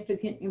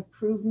significant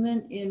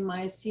improvement in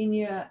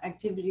myasthenia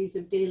activities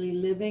of daily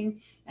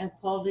living and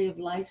quality of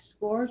life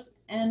scores.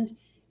 And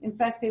in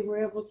fact, they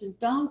were able to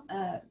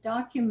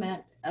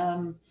document,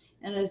 and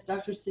as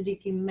Dr.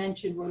 Siddiqi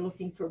mentioned, we're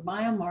looking for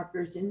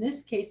biomarkers. In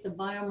this case, a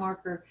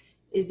biomarker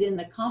is in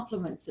the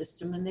complement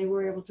system, and they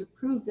were able to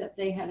prove that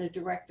they had a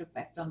direct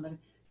effect on the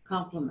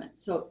complement.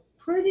 So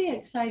pretty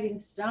exciting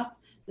stuff.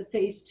 The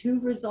phase 2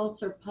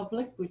 results are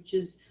public, which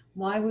is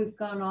why we've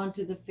gone on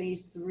to the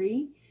phase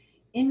 3.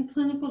 In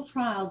clinical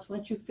trials,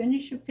 once you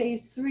finish a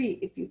phase 3,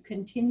 if you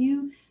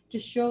continue to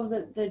show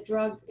that the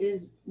drug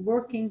is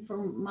working for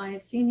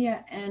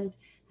myasthenia and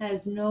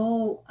has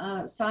no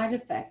side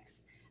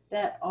effects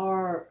that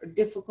are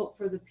difficult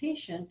for the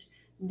patient,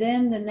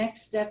 then the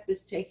next step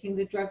is taking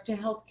the drug to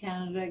Health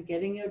Canada,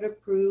 getting it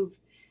approved,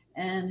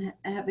 and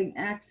having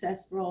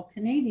access for all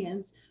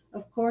Canadians.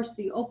 Of course,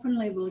 the open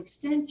label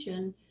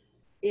extension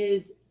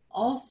is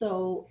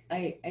also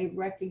a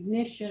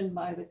recognition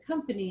by the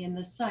company and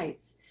the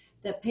sites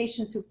that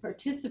patients who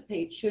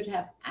participate should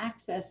have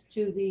access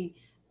to the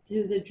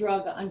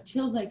drug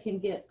until they can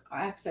get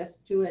access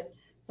to it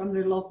from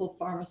their local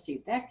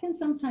pharmacy. That can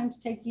sometimes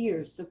take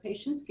years. So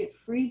patients get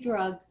free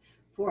drug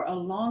for a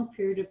long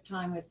period of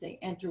time if they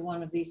enter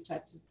one of these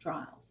types of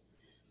trials.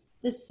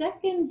 The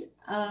second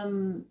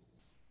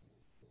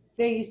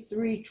phase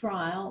 3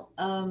 trial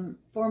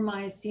for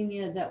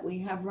myasthenia that we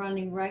have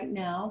running right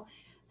now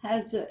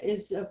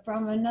is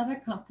from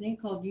another company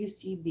called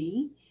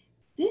UCB.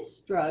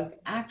 This drug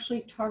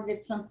actually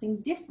targets something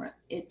different.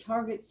 It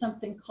targets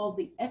something called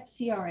the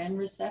FcRn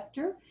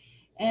receptor,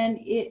 and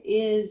it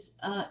is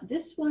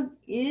this one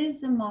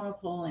is a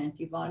monoclonal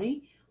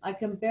antibody. I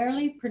can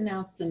barely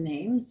pronounce the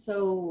name,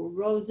 so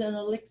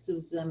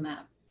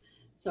rosenelixuzumab.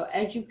 So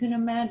as you can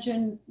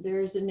imagine,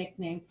 there's a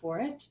nickname for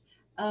it.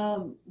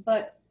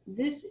 But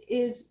this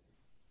is,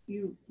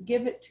 you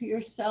give it to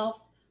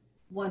yourself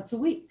once a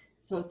week.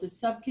 So it's a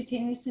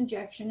subcutaneous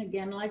injection,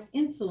 again, like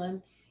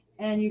insulin,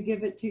 and you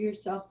give it to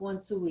yourself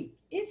once a week.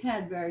 It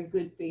had very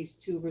good phase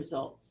 2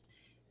 results.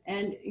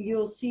 And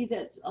you'll see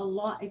that a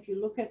lot, if you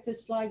look at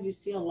this slide, you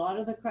see a lot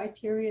of the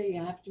criteria.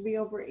 You have to be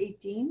over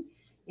 18.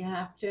 You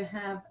have to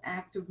have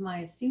active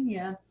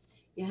myasthenia.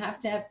 You have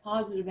to have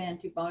positive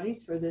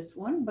antibodies for this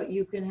one, but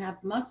you can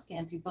have MuSK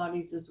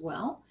antibodies as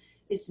well.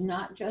 It's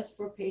not just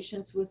for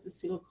patients with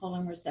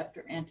acetylcholine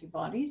receptor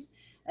antibodies.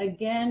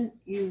 Again,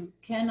 you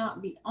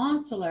cannot be on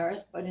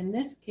Soliris, but in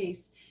this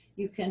case,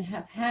 you can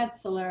have had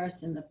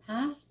Soliris in the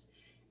past.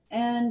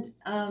 And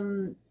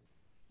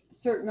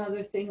certain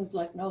other things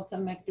like no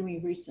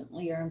thymectomy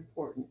recently are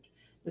important.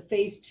 The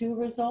phase 2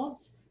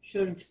 results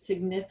showed a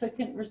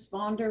significant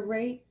responder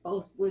rate,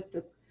 both with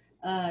the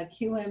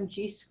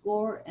QMG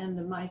score and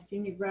the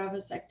Myasthenia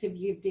Gravis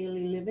activity of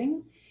daily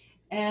living.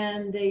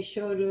 And they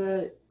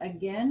showed,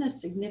 again, a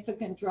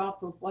significant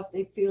drop of what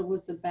they feel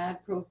was the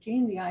bad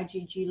protein, the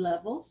IgG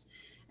levels.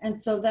 And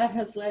so that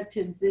has led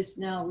to this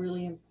now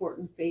really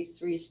important phase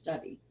 3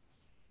 study.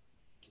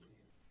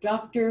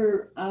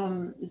 Dr.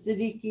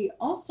 Siddiqi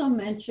also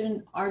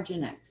mentioned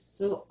Arginex.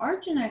 So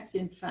Arginex,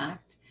 in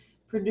fact,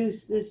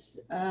 produced this,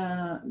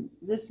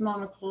 this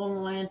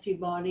monoclonal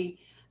antibody,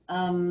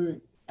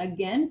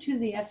 again, to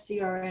the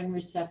FcRn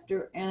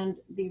receptor. And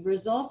the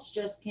results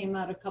just came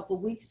out a couple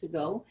weeks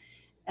ago,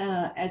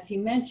 as he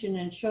mentioned,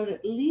 and showed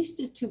at least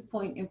a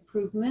 2-point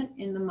improvement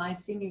in the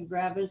Myasthenia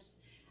Gravis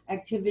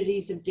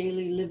activities of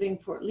daily living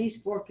for at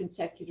least 4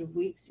 consecutive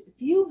weeks. If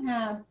you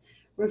have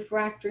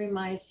refractory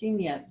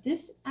myasthenia,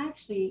 this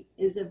actually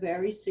is a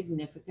very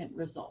significant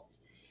result.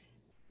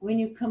 When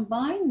you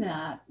combine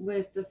that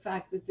with the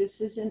fact that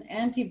this is an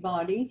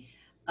antibody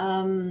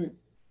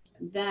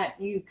that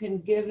you can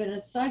give in a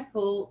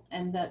cycle,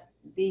 and that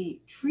the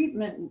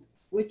treatment,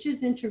 which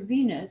is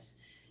intravenous,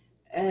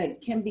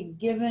 can be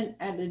given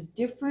at a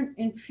different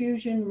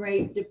infusion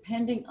rate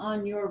depending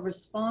on your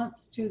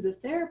response to the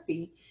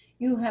therapy,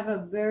 you have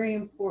a very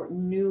important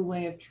new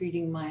way of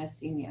treating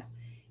myasthenia.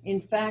 In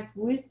fact,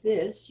 with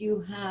this, you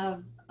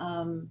have,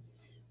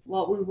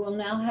 what we will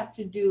now have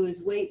to do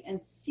is wait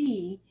and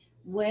see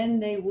when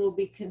they will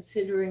be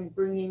considering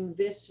bringing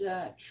this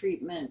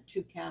treatment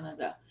to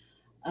Canada,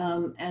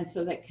 and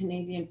so that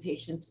Canadian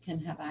patients can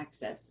have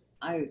access.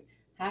 I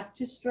have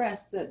to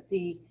stress that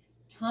the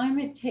time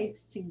it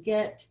takes to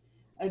get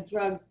a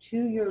drug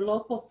to your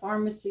local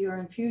pharmacy or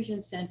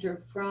infusion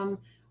center from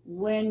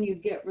when you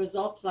get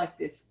results like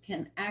this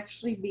can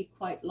actually be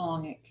quite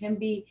long. It can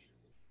be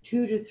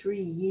 2 to 3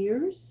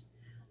 years,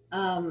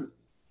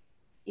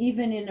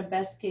 even in a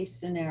best case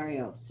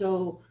scenario.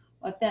 So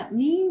what that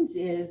means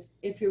is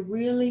if you're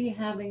really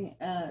having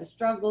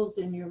struggles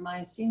and your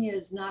myasthenia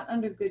is not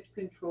under good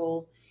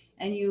control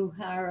and you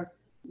are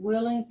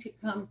willing to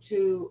come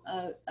to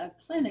a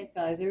clinic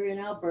either in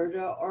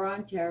Alberta or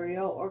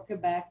Ontario or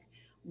Quebec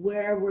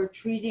where we're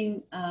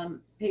treating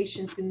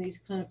patients in these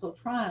clinical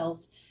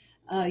trials,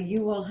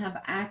 you will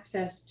have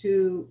access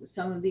to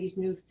some of these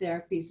new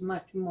therapies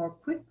much more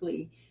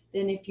quickly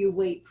than if you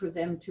wait for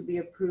them to be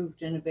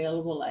approved and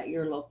available at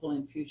your local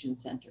infusion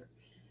center.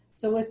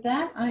 So with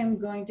that, I'm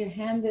going to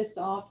hand this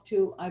off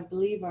to, I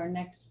believe, our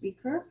next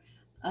speaker.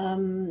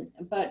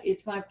 But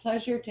it's my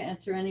pleasure to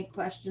answer any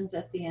questions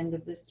at the end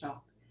of this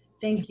talk.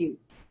 Thank you.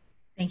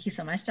 Thank you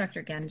so much,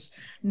 Dr. Genge.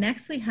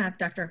 Next, we have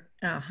Dr.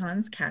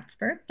 Hans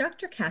Katzberg.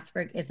 Dr.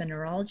 Katzberg is a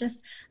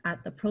neurologist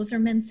at the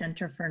Proserman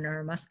Center for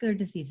Neuromuscular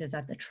Diseases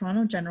at the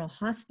Toronto General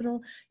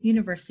Hospital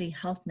University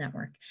Health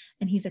Network,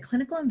 and he's a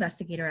clinical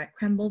investigator at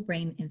Krembil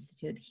Brain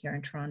Institute here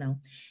in Toronto.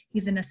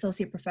 He's an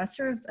associate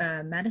professor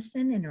of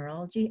medicine and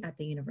neurology at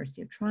the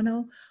University of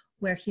Toronto,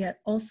 where he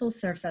also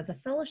serves as a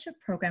fellowship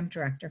program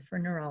director for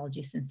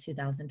neurology since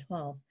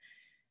 2012.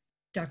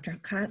 Dr.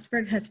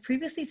 Katzberg has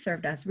previously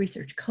served as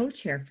research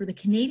co-chair for the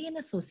Canadian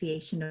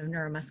Association of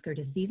Neuromuscular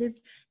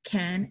Diseases,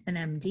 CAN and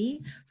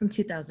MD, from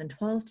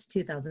 2012 to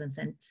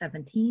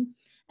 2017,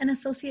 and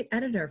associate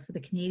editor for the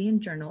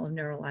Canadian Journal of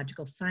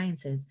Neurological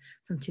Sciences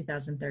from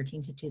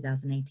 2013 to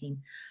 2018.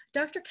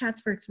 Dr.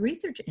 Katzberg's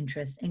research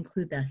interests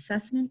include the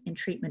assessment and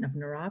treatment of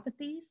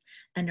neuropathies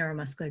and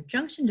neuromuscular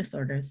junction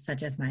disorders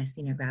such as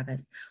myasthenia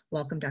gravis.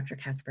 Welcome, Dr.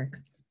 Katzberg.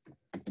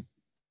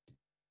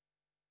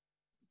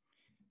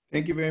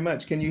 Thank you very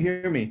much. Can you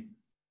hear me?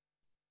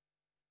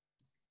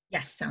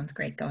 Yes, sounds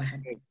great. Go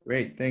ahead. Okay,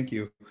 great, thank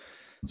you.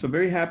 So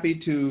very happy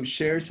to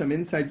share some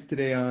insights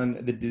today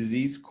on the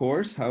disease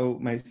course, how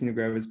myasthenia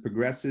gravis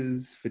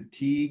progresses,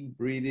 fatigue,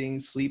 breathing,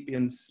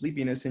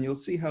 sleepiness, and you'll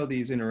see how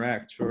these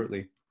interact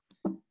shortly.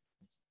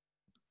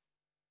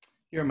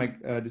 Here are my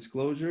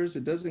disclosures.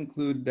 It does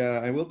include,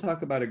 I will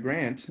talk about a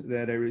grant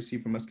that I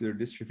received from Muscular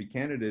Dystrophy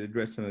Canada to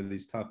address some of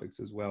these topics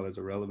as well as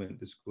a relevant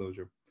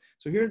disclosure.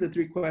 So here are the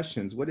 3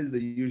 questions. What is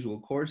the usual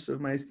course of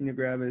myasthenia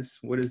gravis?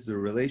 What is the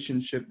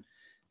relationship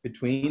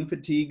between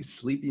fatigue,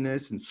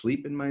 sleepiness, and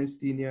sleep in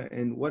myasthenia?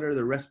 And what are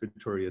the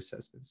respiratory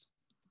assessments?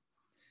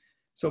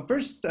 So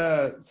first,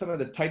 some of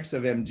the types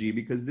of MG,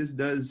 because this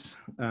does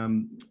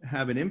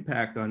have an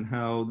impact on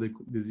how the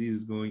disease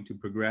is going to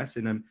progress.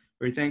 And I'm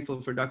very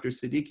thankful for Dr.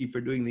 Siddiqi for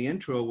doing the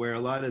intro where a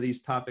lot of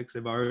these topics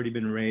have already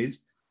been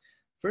raised.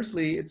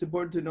 Firstly, it's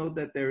important to note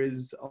that there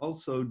is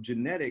also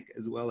genetic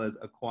as well as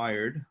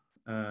acquired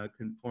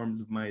forms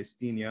of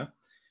myasthenia,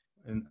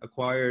 and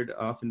acquired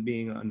often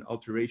being an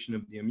alteration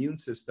of the immune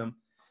system,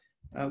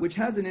 which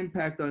has an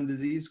impact on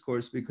disease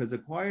course because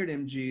acquired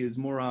MG is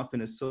more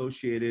often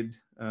associated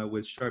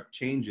with sharp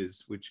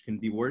changes, which can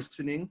be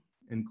worsening,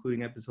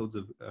 including episodes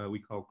of we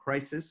call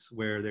crisis,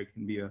 where there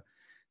can be a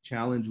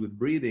challenge with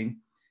breathing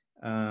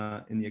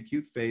in the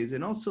acute phase,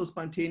 and also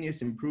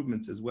spontaneous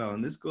improvements as well.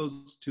 And this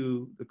goes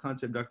to the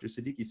concept Dr.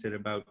 Siddiqi said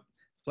about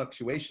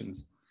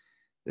fluctuations.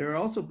 There are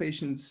also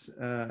patients,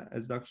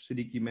 as Dr.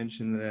 Siddiqi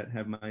mentioned, that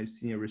have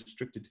myasthenia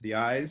restricted to the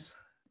eyes.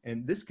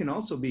 And this can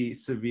also be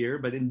severe,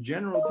 but in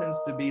general tends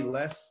to be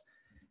less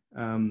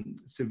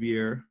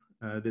severe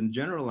than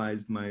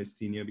generalized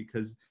myasthenia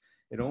because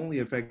it only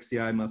affects the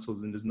eye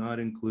muscles and does not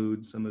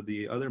include some of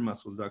the other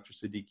muscles Dr.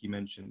 Siddiqi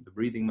mentioned, the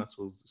breathing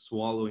muscles, the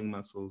swallowing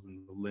muscles,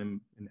 and the limb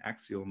and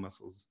axial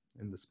muscles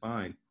in the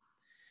spine.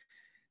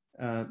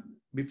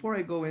 Before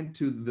I go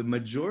into the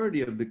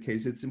majority of the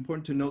case, it's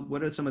important to note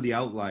what are some of the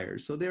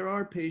outliers. So there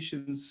are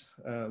patients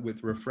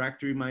with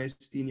refractory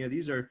myasthenia.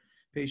 These are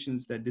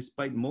patients that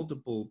despite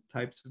multiple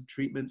types of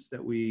treatments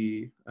that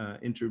we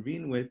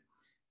intervene with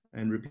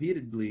and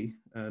repeatedly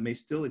may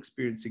still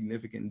experience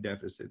significant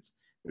deficits.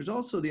 There's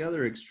also the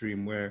other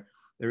extreme where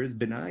there is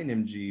benign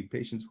MG,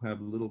 patients who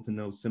have little to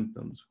no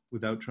symptoms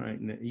without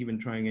even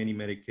trying any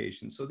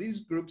medication. So these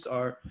groups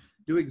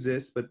do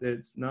exist, but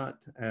it's not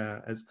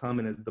as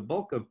common as the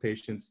bulk of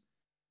patients,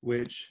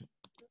 which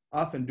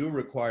often do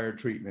require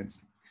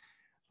treatments.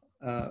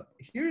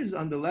 Here's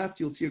on the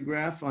left, you'll see a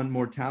graph on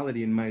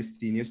mortality in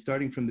myasthenia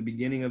starting from the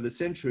beginning of the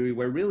century,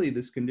 where really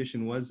this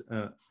condition was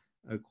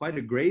quite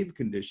a grave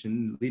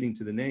condition leading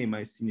to the name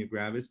myasthenia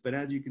gravis. But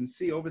as you can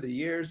see over the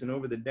years and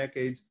over the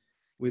decades,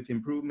 with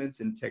improvements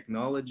in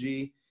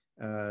technology,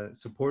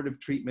 supportive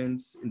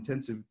treatments,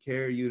 intensive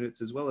care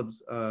units, as well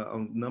as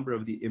a number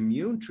of the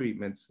immune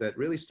treatments that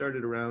really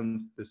started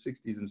around the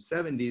 60s and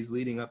 70s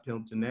leading up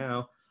till to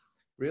now,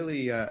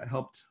 really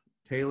helped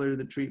tailor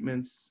the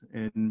treatments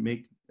and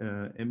make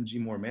MG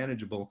more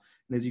manageable.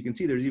 And as you can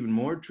see, there's even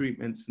more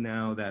treatments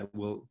now that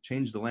will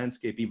change the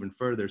landscape even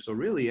further. So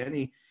really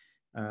any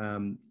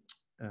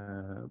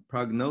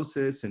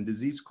prognosis and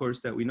disease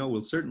course that we know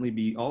will certainly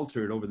be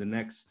altered over the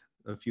next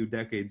few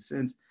decades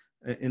since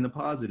in the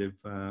positive,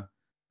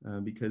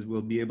 because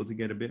we'll be able to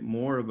get a bit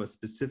more of a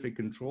specific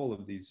control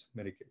of these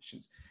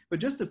medications. But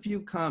just a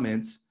few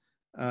comments,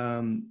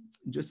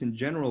 just in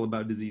general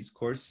about disease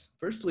course.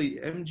 Firstly,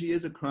 MG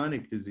is a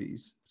chronic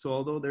disease. So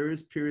although there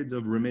is periods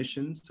of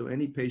remission, so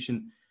any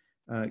patient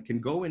can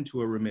go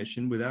into a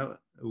remission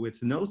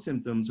with no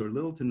symptoms or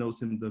little to no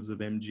symptoms of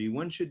MG,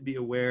 one should be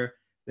aware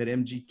that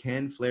MG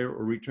can flare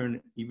or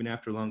return even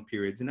after long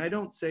periods. And I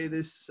don't say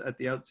this at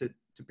the outset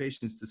to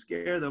patients to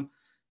scare them,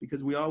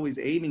 because we're always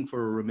aiming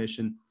for a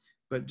remission,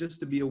 but just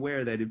to be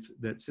aware that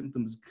that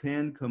symptoms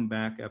can come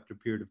back after a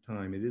period of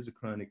time. It is a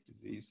chronic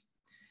disease.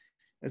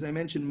 As I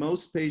mentioned,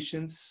 most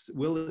patients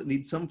will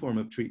need some form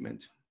of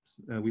treatment.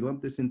 We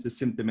lump this into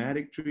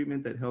symptomatic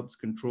treatment that helps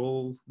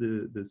control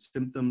the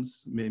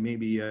symptoms,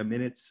 maybe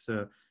minutes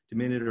to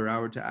minute or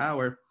hour to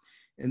hour.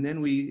 And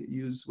then we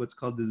use what's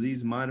called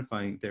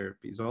disease-modifying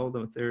therapies. All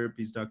the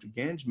therapies Dr.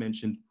 Genge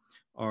mentioned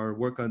are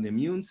work on the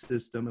immune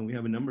system, and we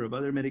have a number of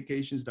other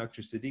medications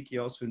Dr.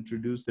 Siddiqi also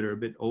introduced that are a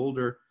bit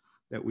older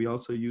that we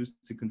also use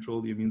to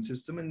control the immune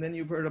system. And then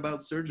you've heard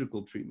about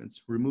surgical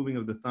treatments. Removing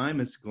of the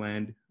thymus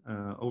gland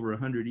over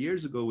 100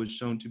 years ago was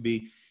shown to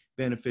be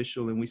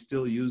beneficial, and we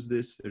still use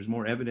this. There's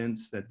more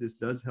evidence that this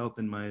does help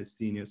in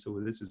myasthenia, so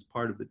this is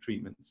part of the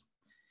treatments.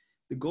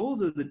 The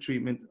goals of the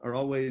treatment are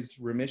always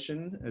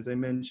remission, as I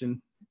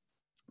mentioned,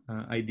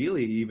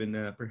 ideally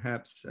even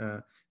perhaps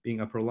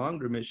being a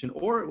prolonged remission,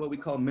 or what we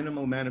call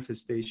minimal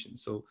manifestation.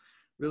 So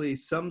really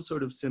some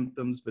sort of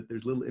symptoms, but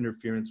there's little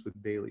interference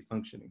with daily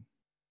functioning.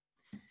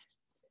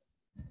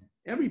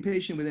 Every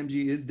patient with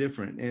MG is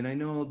different, and I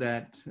know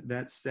that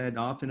that's said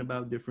often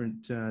about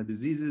different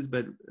diseases,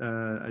 but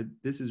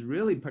this is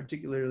really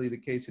particularly the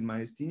case in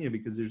myasthenia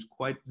because there's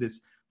quite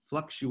this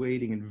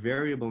fluctuating and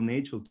variable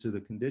nature to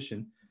the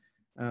condition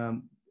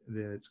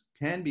that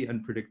can be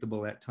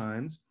unpredictable at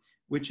times,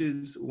 which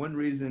is one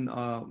reason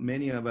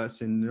many of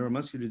us in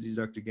neuromuscular disease,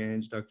 Dr.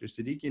 Genge, Dr.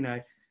 Siddiqi, and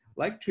I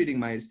like treating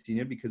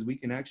myasthenia because we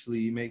can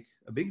actually make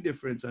a big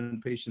difference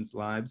on patients'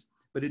 lives,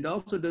 but it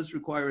also does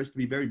require us to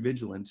be very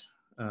vigilant.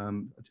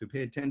 To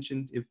pay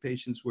attention if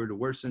patients were to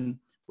worsen.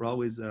 We're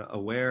always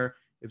aware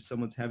if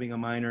someone's having a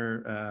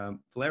minor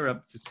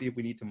flare-up to see if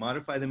we need to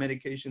modify the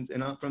medications.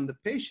 And from the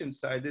patient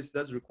side, this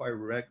does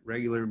require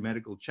regular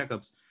medical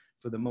checkups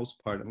for the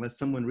most part, unless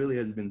someone really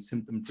has been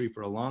symptom-free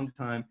for a long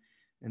time,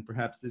 and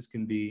perhaps this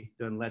can be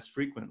done less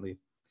frequently.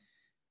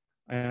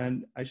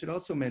 And I should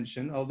also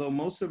mention, although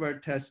most of our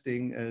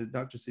testing,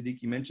 Dr.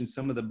 Siddiqi mentioned,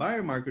 some of the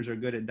biomarkers are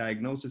good at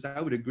diagnosis,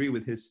 I would agree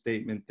with his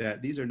statement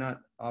that these are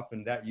not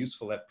often that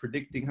useful at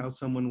predicting how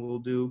someone will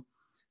do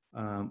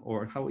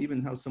or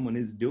even how someone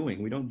is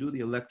doing. We don't do the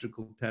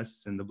electrical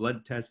tests and the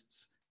blood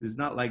tests. It's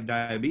not like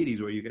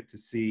diabetes where you get to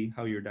see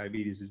how your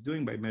diabetes is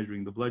doing by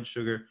measuring the blood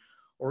sugar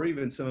or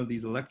even some of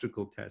these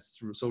electrical tests.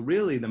 So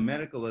really the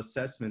medical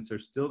assessments are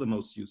still the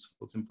most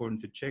useful. It's important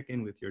to check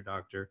in with your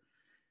doctor.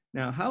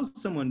 Now, how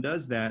someone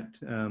does that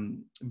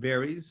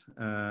varies.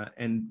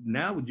 And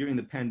now during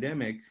the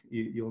pandemic,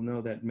 you'll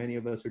know that many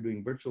of us are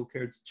doing virtual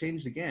care. It's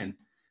changed again,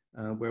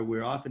 where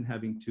we're often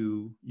having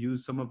to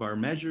use some of our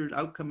measures,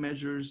 outcome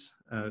measures,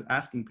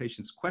 asking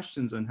patients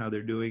questions on how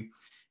they're doing,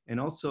 and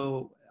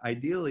also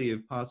ideally,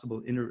 if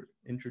possible,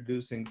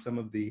 introducing some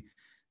of the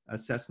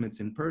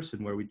assessments in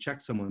person where we check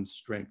someone's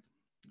strength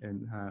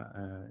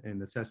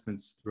and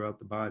assessments throughout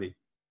the body.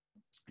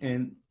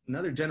 And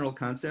another general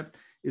concept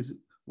is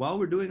while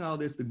we're doing all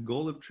this, the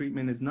goal of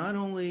treatment is not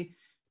only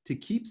to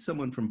keep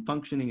someone from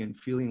functioning and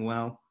feeling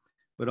well,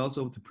 but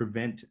also to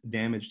prevent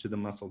damage to the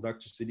muscle.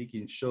 Dr.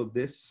 Siddiqi showed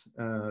this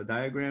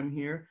diagram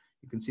here.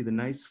 You can see the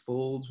nice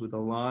folds with a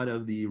lot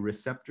of the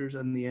receptors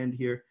on the end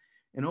here.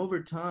 And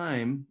over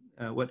time,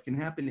 what can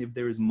happen if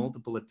there is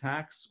multiple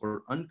attacks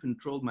or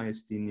uncontrolled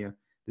myasthenia,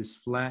 this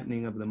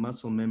flattening of the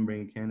muscle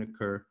membrane can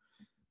occur,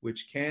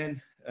 which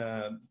can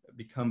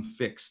become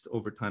fixed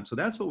over time. So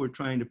that's what we're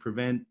trying to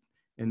prevent.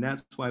 And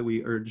that's why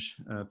we urge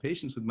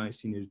patients with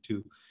myasthenia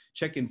to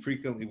check in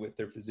frequently with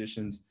their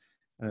physicians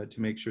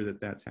to make sure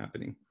that that's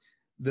happening.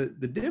 The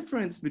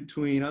difference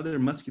between other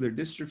muscular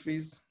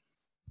dystrophies,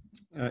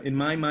 in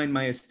my mind,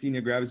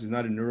 myasthenia gravis is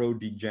not a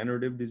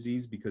neurodegenerative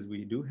disease because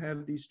we do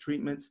have these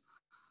treatments.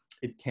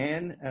 It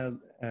can,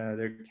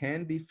 there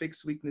can be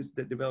fixed weakness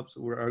that develops,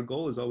 where our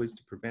goal is always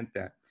to prevent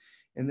that.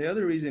 And the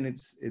other reason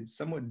it's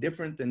somewhat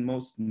different than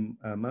most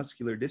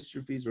muscular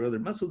dystrophies or other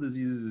muscle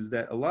diseases is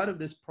that a lot of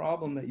this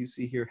problem that you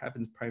see here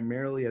happens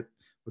primarily at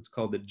what's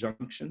called the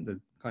junction, the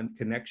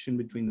connection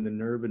between the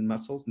nerve and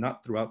muscles,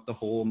 not throughout the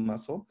whole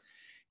muscle.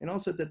 And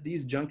also that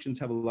these junctions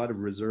have a lot of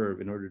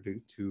reserve in order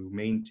to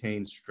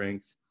maintain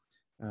strength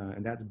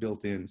and that's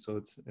built in. So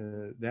it's,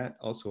 that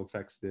also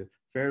affects the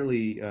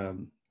fairly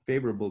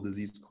favorable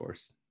disease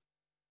course.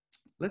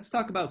 Let's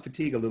talk about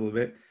fatigue a little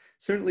bit.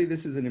 Certainly,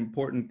 this is an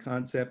important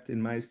concept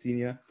in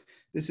myasthenia.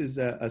 This is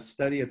a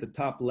study at the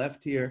top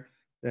left here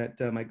that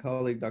my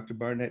colleague, Dr.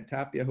 Barnett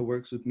Tapia, who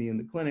works with me in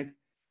the clinic,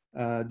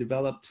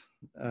 developed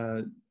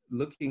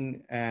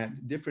looking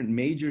at different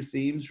major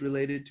themes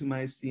related to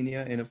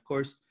myasthenia, and of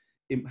course,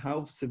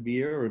 how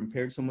severe or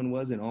impaired someone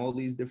was in all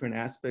these different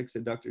aspects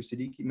that Dr.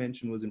 Siddiqi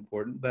mentioned was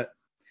important. But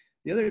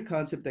the other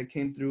concept that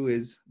came through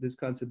is this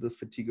concept of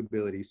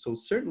fatigability. So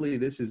certainly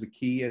this is a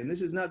key, and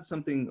this is not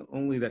something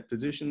only that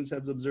physicians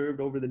have observed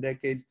over the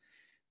decades.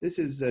 This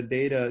is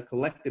data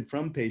collected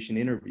from patient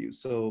interviews.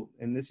 So,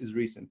 and this is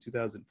recent,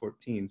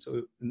 2014.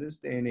 So in this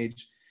day and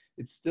age,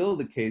 it's still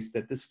the case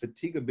that this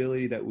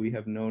fatigability that we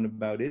have known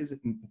about is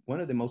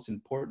one of the most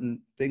important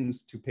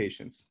things to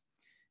patients.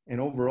 And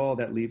overall,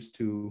 that leads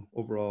to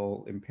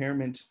overall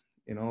impairment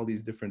in all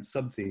these different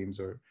sub-themes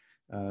or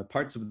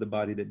parts of the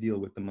body that deal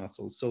with the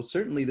muscles. So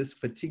certainly this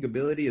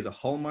fatigability is a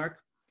hallmark.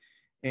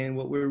 And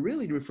what we're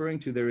really referring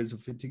to there is a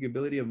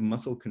fatigability of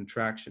muscle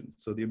contraction.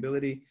 So the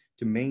ability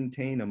to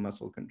maintain a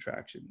muscle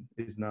contraction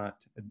is not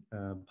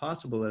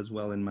possible as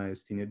well in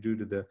myasthenia due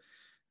to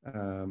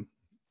the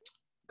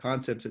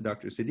concepts that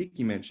Dr. Siddiqi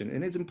mentioned.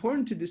 And it's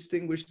important to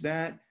distinguish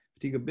that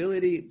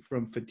fatigability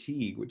from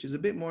fatigue, which is a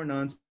bit more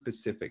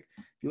non-specific.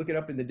 If you look it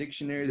up in the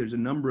dictionary, there's a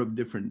number of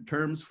different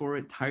terms for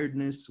it: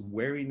 tiredness,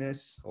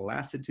 weariness,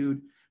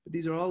 lassitude, but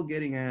these are all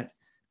getting at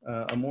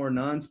a more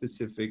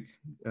non-specific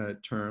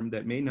term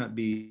that may not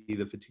be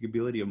the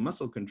fatigability of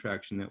muscle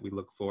contraction that we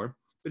look for,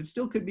 but it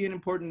still could be an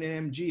important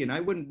MG, and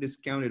I wouldn't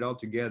discount it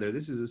altogether.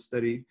 This is a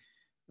study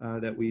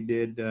that we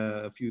did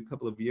a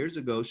couple of years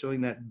ago showing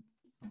that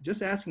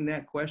just asking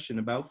that question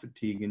about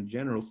fatigue in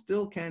general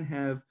still can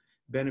have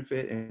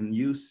benefit and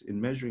use in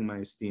measuring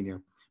myasthenia.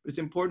 But it's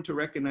important to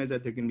recognize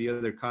that there can be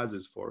other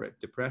causes for it: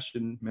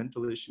 depression,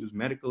 mental issues,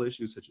 medical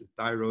issues such as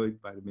thyroid,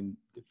 vitamin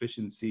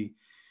deficiency,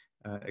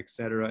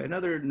 etc., and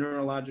other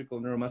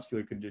neurological,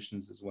 neuromuscular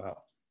conditions as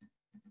well.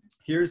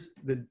 Here's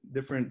the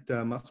different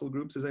muscle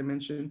groups, as I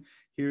mentioned.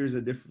 Here's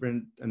a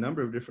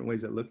number of different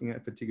ways at looking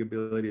at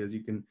fatigability.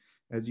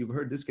 As you've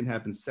heard, this can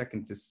happen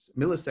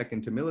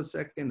millisecond to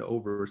millisecond,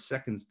 over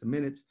seconds to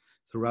minutes,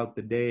 throughout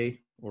the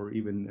day, or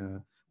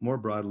even more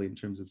broadly in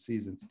terms of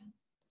seasons.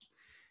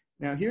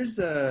 Now, here's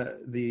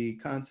the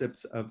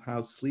concepts of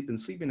how sleep and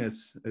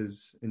sleepiness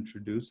is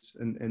introduced.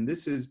 And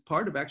this is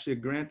part of actually a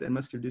grant that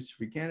Muscular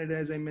Dystrophy Canada,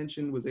 as I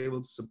mentioned, was able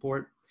to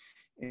support.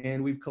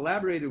 And we've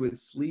collaborated with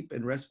sleep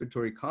and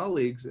respiratory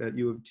colleagues at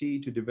U of T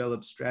to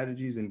develop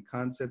strategies and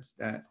concepts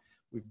that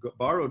we've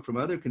borrowed from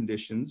other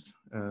conditions,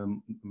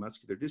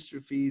 muscular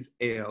dystrophies,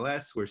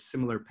 ALS, where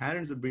similar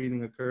patterns of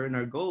breathing occur. And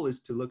our goal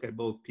is to look at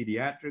both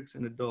pediatrics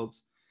and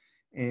adults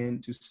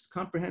and to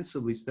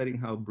comprehensively studying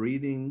how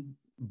breathing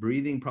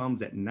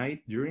problems at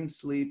night during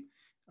sleep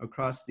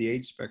across the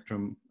age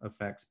spectrum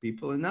affects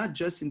people, and not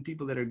just in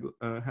people that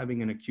are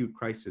having an acute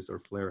crisis or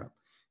flare-up,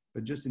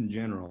 but just in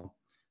general.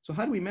 So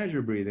how do we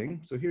measure breathing?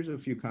 So here's a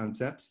few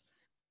concepts.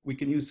 We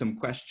can use some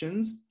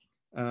questions.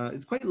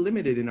 It's quite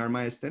limited in our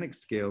myasthenic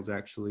scales,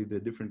 actually, the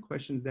different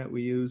questions that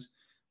we use.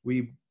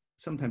 We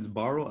sometimes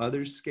borrow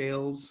other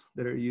scales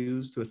that are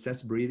used to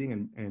assess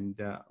breathing. And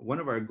one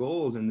of our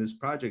goals in this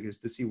project is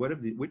to see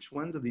which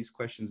ones of these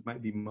questions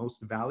might be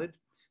most valid,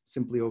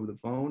 simply over the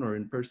phone or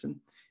in person.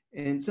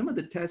 And some of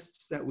the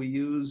tests that we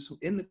use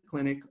in the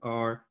clinic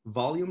are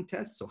volume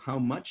tests, so how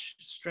much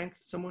strength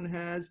someone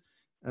has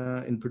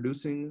in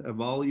producing a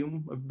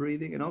volume of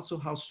breathing, and also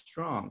how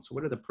strong. So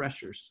what are the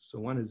pressures? So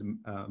one is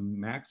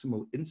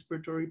maximal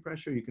inspiratory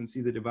pressure. You can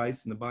see the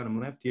device in the bottom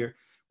left here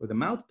with a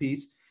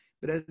mouthpiece.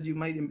 But as you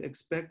might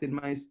expect in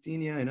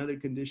myasthenia and other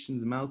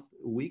conditions, mouth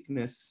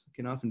weakness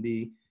can often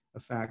be a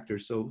factor.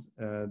 So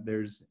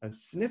there's a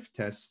sniff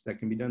test that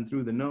can be done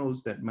through the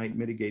nose that might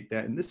mitigate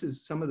that. And this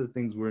is some of the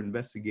things we're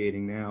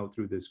investigating now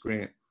through this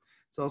grant.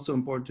 It's also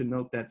important to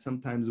note that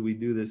sometimes we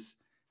do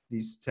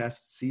these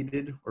tests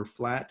seated or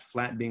flat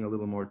being a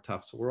little more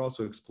tough. So we're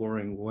also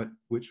exploring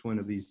which one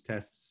of these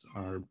tests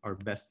are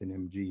best in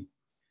MG.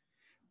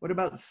 What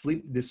about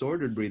sleep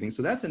disordered breathing?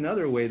 So that's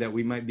another way that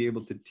we might be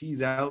able to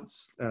tease out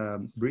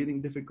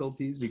breathing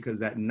difficulties,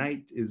 because at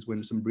night is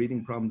when some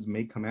breathing problems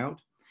may come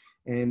out.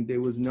 And it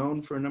was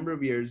known for a number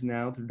of years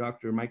now through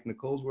Dr. Mike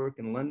Nicole's work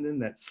in London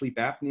that sleep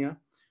apnea,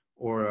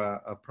 or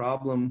a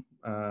problem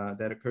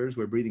that occurs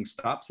where breathing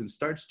stops and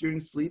starts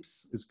during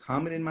sleeps, is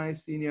common in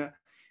myasthenia.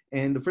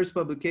 And the first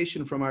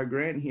publication from our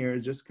grant here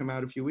has just come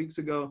out a few weeks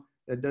ago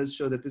that does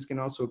show that this can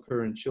also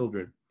occur in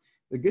children.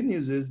 The good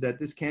news is that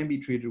this can be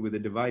treated with a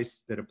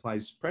device that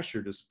applies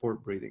pressure to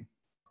support breathing.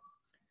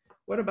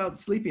 What about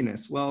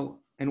sleepiness?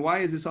 Well, and why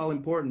is this all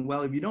important?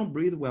 Well, if you don't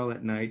breathe well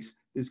at night,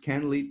 this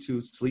can lead to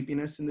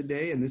sleepiness in the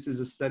day. And this is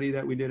a study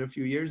that we did a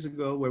few years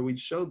ago where we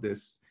showed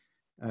this.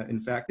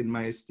 In fact, in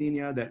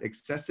myasthenia, that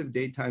excessive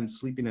daytime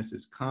sleepiness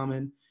is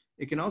common.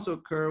 It can also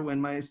occur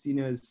when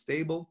myasthenia is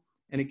stable,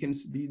 and it can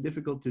be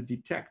difficult to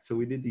detect. So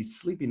we did these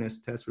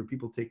sleepiness tests where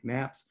people take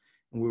naps,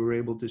 And we were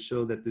able to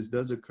show that this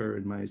does occur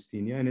in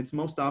myasthenia, and it's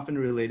most often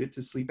related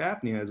to sleep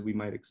apnea, as we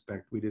might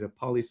expect. We did a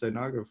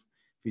polysomnography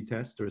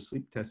test or a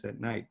sleep test at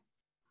night.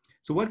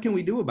 So what can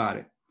we do about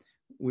it?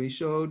 We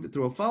showed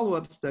through a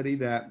follow-up study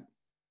that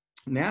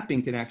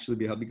napping can actually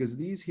be helped, because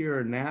these here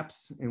are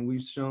naps, and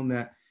we've shown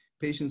that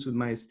patients with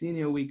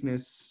myasthenia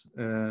weakness,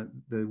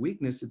 the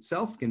weakness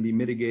itself can be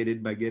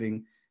mitigated by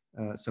getting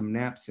some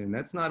naps in.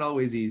 That's not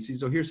always easy.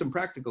 So here's some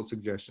practical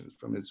suggestions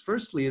from this.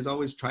 Firstly is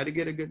always try to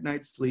get a good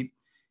night's sleep.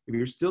 If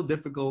you're still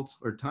difficult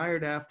or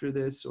tired after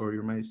this, or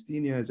your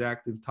myasthenia is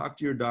active, talk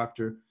to your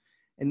doctor.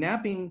 And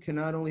napping can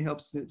not only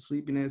help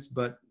sleepiness,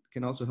 but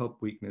can also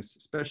help weakness,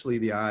 especially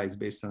the eyes,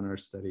 based on our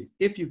study,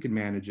 if you can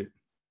manage it.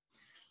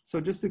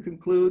 So just to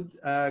conclude,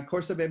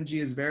 course of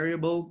MG is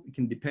variable. It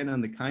can depend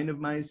on the kind of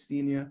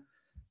myasthenia,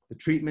 the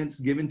treatments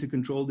given to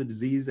control the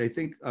disease. I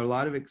think a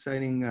lot of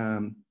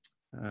exciting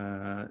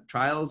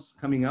trials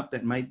coming up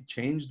that might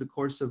change the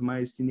course of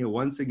myasthenia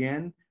once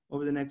again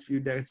over the next few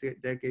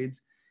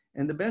decades.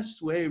 And the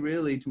best way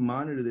really to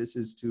monitor this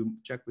is to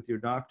check with your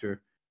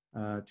doctor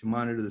to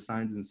monitor the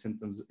signs and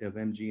symptoms of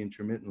MG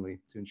intermittently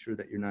to ensure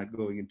that you're not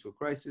going into a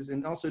crisis,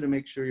 and also to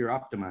make sure you're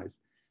optimized.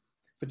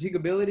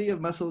 Fatigability of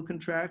muscle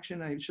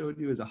contraction, I showed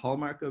you, is a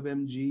hallmark of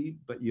MG,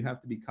 but you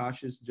have to be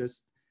cautious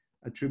just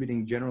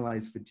attributing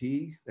generalized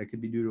fatigue. That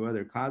could be due to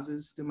other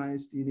causes to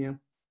myasthenia.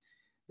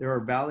 There are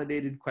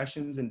validated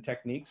questions and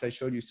techniques. I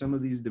showed you some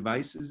of these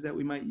devices that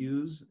we might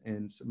use,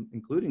 and some,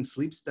 including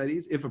sleep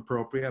studies, if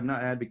appropriate. I'm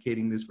not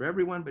advocating this for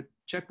everyone, but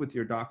check with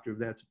your doctor if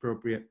that's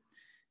appropriate.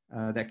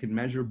 That can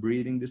measure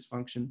breathing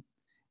dysfunction.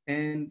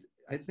 And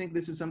I think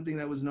this is something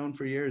that was known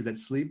for years, that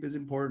sleep is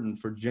important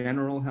for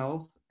general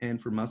health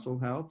and for muscle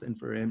health and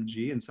for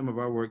MG, and some of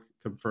our work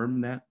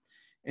confirmed that.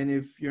 And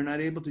if you're not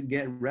able to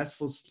get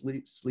restful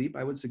sleep,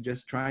 I would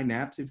suggest try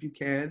naps if you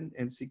can,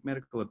 and seek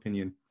medical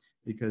opinion,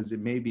 because it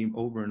may be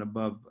over and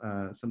above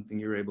something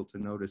you're able to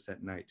notice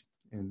at night.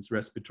 And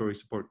respiratory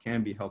support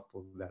can be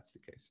helpful if that's the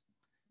case.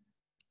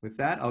 With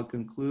that, I'll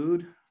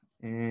conclude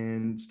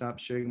and stop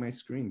sharing my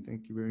screen.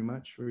 Thank you very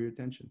much for your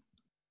attention.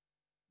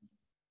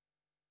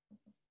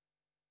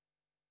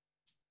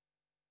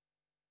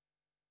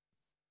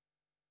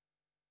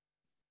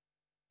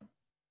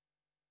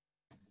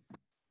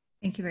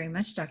 Thank you very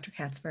much, Dr.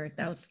 Katzberg.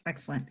 That was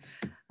excellent.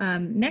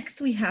 Next,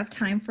 we have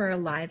time for a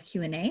live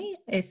Q&A.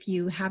 If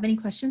you have any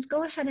questions,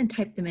 go ahead and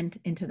type them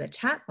into the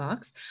chat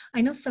box.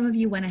 I know some of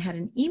you went ahead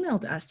and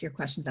emailed us your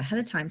questions ahead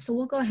of time, so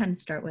we'll go ahead and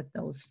start with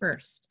those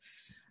first.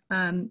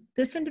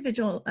 This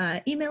individual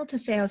emailed to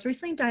say, I was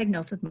recently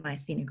diagnosed with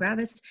myasthenia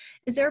gravis.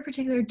 Is there a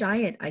particular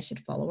diet I should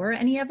follow, or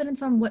any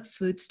evidence on what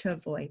foods to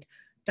avoid?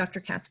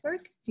 Dr.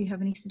 Katzberg, do you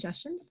have any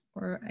suggestions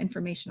or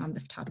information on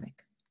this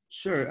topic?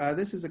 Sure,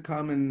 this is a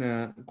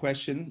common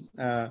question.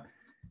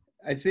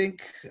 I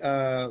think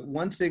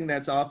one thing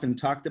that's often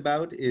talked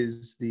about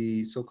is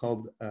the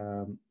so-called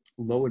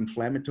low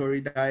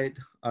inflammatory diet.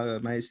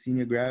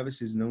 Myasthenia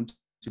gravis is known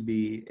to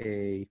be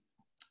a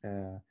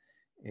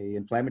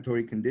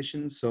inflammatory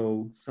condition.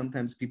 So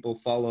sometimes people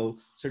follow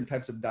certain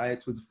types of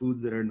diets with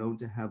foods that are known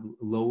to have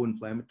low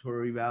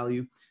inflammatory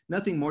value.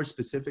 Nothing more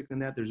specific than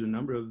that. There's a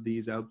number of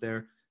these out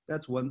there.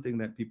 That's one thing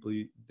that people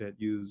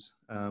that use.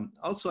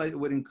 Also, I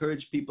would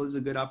encourage people, this is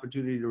a good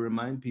opportunity to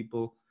remind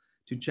people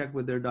to check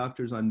with their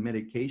doctors on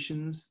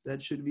medications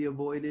that should be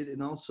avoided,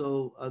 and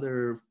also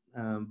other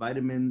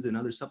vitamins and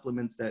other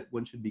supplements that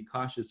one should be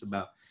cautious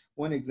about.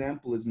 One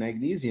example is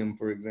magnesium,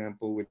 for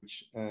example,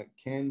 which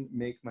can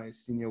make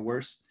myasthenia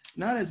worse.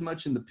 Not as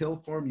much in the pill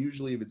form,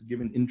 usually if it's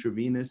given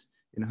intravenous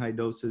in high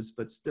doses,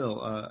 but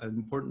still an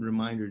important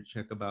reminder to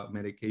check about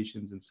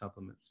medications and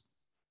supplements.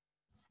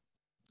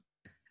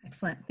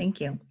 Excellent,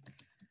 thank you.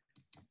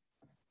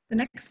 The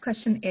next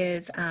question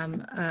is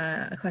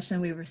a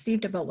question we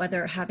received about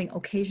whether having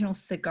occasional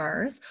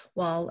cigars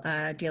while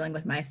dealing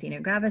with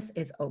myasthenia gravis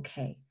is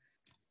okay.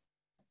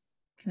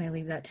 Can I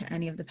leave that to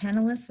any of the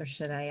panelists, or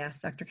should I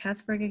ask Dr.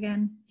 Katzberg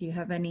again? Do you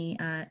have any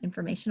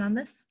information on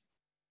this?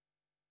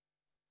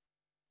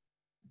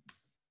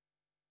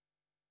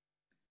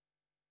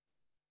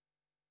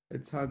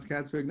 It's Hans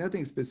Katzberg.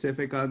 Nothing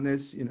specific on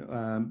this. You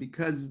know,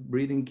 because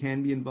breathing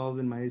can be involved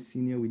in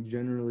myasthenia, we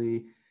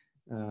generally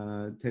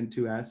tend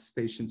to ask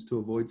patients to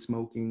avoid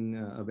smoking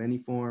of any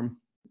form.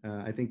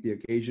 I think the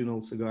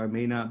occasional cigar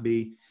may not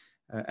be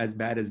as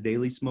bad as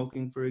daily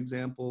smoking, for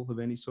example, of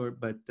any sort,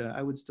 but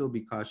I would still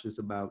be cautious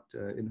about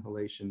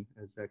inhalation,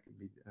 as that could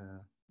be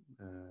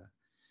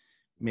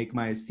make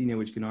myasthenia,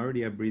 which can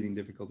already have breathing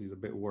difficulties, a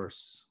bit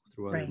worse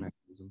through other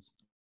mechanisms.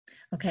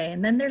 Okay,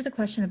 and then there's a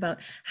question about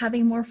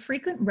having more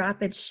frequent,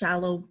 rapid,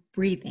 shallow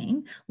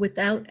breathing with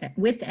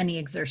any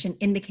exertion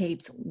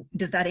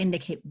does that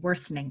indicate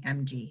worsening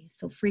MG?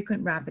 So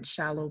frequent, rapid,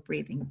 shallow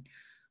breathing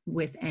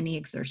with any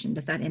exertion,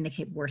 does that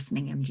indicate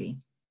worsening MG?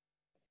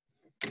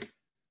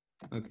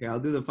 Okay, I'll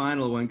do the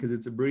final one because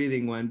it's a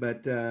breathing one,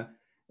 but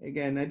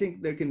again, I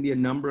think there can be a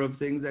number of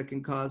things that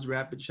can cause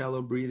rapid,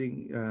 shallow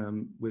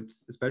breathing,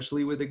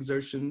 especially with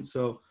exertion.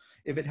 So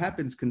If it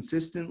happens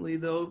consistently,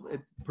 though,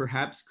 it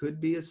perhaps could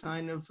be a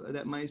sign of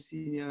that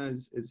myasthenia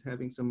is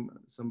having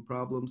some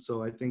problems.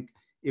 So I think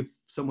if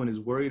someone is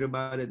worried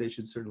about it, they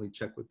should certainly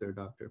check with their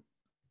doctor.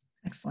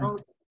 Excellent. Well,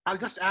 I'll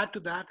just add to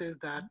that is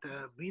that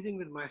breathing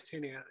with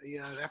myasthenia,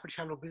 yeah, rapid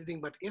shallow breathing,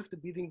 but if the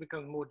breathing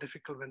becomes more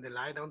difficult when they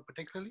lie down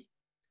particularly,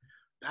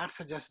 that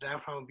suggests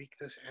diaphragm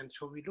weakness. And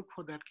so we look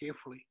for that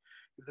carefully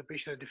if the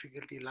patient has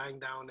difficulty lying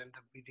down and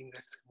the breathing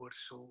gets worse.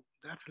 So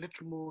that's a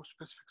little more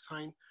specific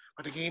sign.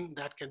 But again,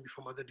 that can be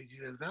from other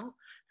diseases as well.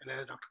 And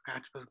as Dr.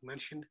 Katzberg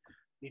mentioned,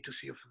 need to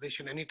see a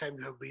physician anytime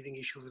you have breathing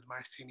issues with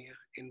myasthenia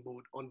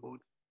on board.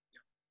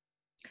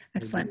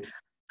 Excellent.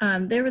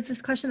 There was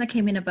this question that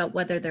came in about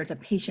whether there's a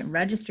patient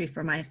registry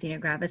for myasthenia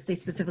gravis. They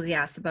specifically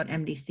asked about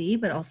MDC,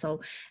 but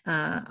also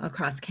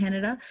across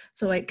Canada.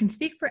 So I can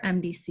speak for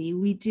MDC.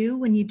 We do,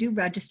 when you do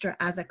register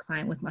as a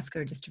client with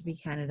Muscular Dystrophy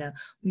Canada,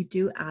 we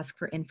do ask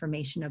for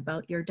information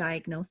about your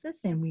diagnosis,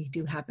 and we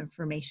do have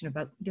information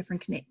about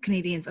different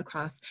Canadians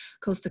across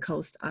coast to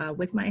coast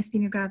with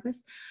myasthenia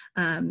gravis.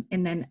 And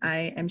then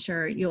I am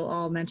sure you'll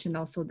all mention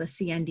also the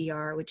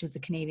CNDR, which is the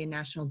Canadian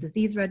National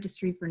Disease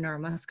Registry for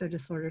Neuromuscular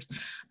Disorders.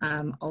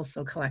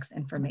 Also collects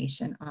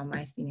information on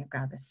myasthenia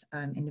gravis,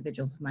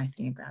 individuals with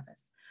myasthenia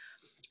gravis.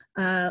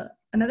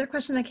 Another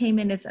question that came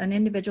in is an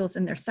individual is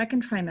in their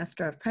second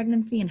trimester of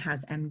pregnancy and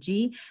has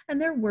MG,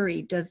 and they're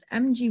worried. Does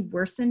MG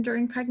worsen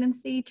during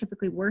pregnancy,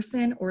 typically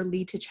worsen, or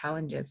lead to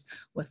challenges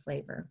with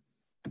labor?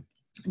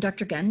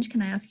 Dr. Genge,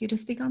 can I ask you to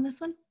speak on this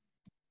one?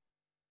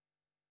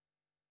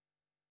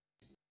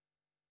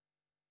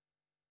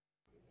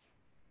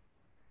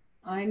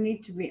 I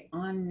need to be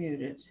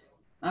unmuted.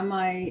 Am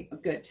I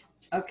good?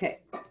 Okay.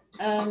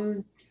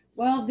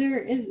 Well,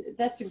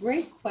 that's a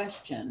great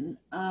question.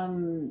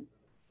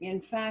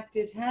 In fact,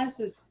 it has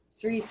a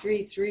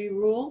 3-3-3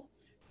 rule.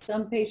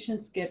 Some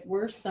patients get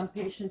worse, some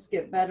patients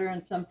get better,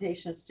 and some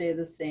patients stay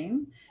the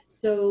same.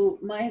 So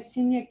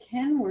myasthenia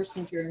can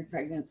worsen during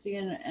pregnancy,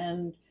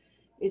 and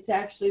it's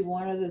actually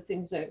one of the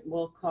things that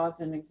will cause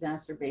an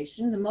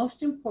exacerbation. The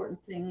most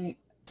important thing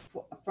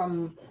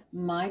from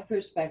my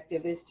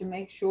perspective is to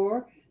make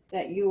sure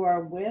that you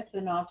are with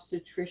an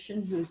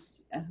obstetrician who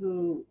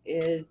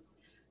is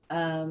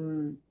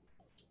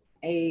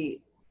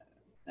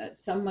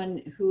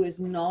someone who is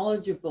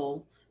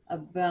knowledgeable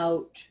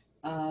about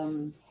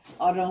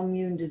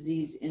autoimmune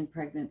disease in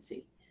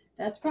pregnancy.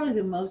 That's probably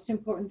the most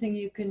important thing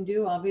you can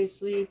do.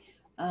 Obviously,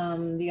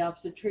 the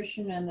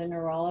obstetrician and the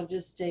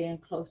neurologist stay in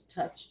close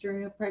touch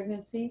during a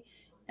pregnancy.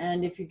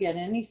 And if you get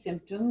any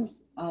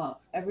symptoms,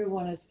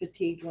 everyone is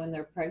fatigued when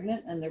they're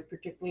pregnant, and they're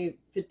particularly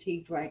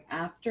fatigued right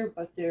after,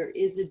 but there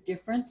is a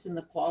difference in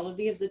the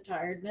quality of the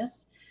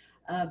tiredness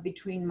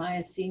between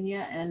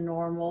myasthenia and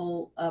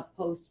normal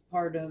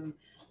postpartum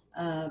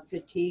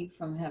fatigue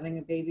from having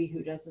a baby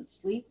who doesn't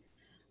sleep.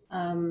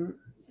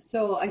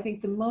 So I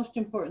think the most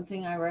important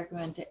thing I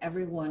recommend to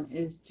everyone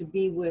is to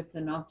be with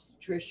an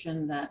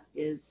obstetrician that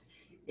is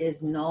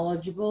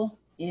knowledgeable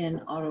in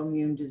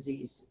autoimmune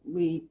disease.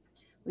 We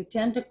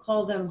tend to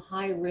call them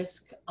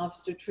high-risk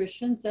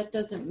obstetricians. That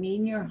doesn't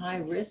mean you're high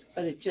risk,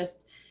 but it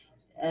just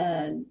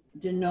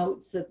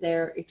denotes that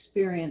their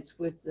experience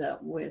with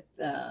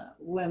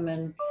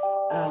women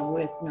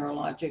with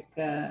neurologic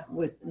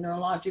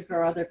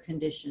or other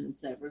conditions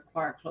that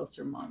require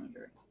closer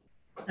monitoring.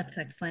 That's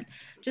excellent.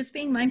 Just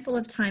being mindful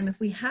of time, if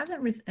we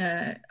haven't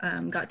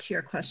got to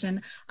your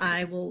question,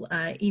 I will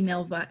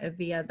email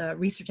via the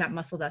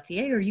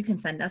research@muscle.ca, or you can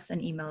send us an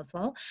email as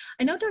well.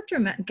 I know Dr.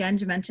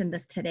 Genge mentioned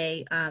this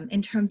today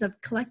in terms of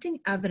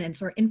collecting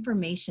evidence or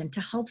information to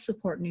help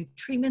support new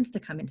treatments to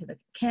come into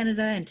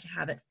Canada and to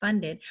have it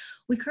funded.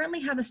 We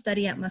currently have a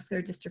study at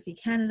Muscular Dystrophy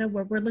Canada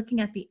where we're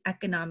looking at the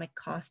economic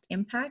cost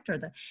impact, or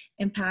the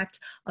impact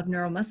of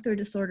neuromuscular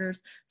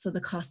disorders. So the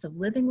cost of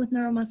living with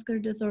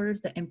neuromuscular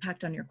disorders, the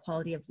impact on your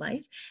quality of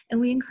life.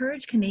 And we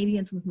encourage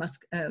Canadians with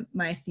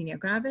myasthenia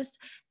gravis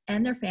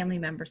and their family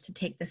members to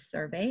take this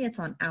survey. It's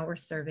on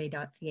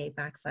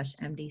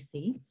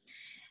oursurvey.ca/MDC.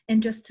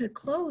 And just to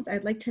close,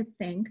 I'd like to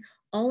thank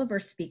all of our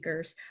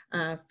speakers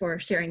for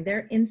sharing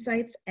their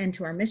insights, and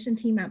to our mission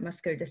team at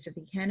Muscular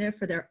Dystrophy Canada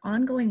for their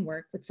ongoing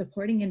work with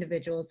supporting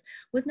individuals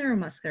with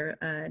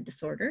neuromuscular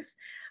disorders.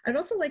 I'd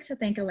also like to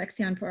thank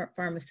Alexion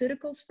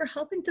Pharmaceuticals for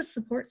helping to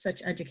support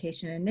such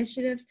education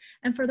initiatives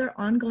and for their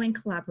ongoing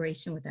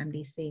collaboration with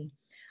MDC.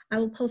 I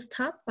will post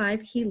top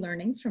 5 key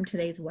learnings from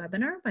today's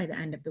webinar by the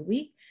end of the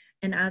week.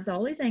 And as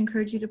always, I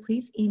encourage you to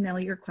please email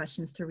your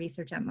questions to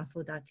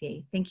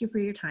research@muscle.ca. Thank you for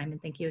your time, and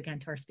thank you again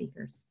to our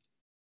speakers.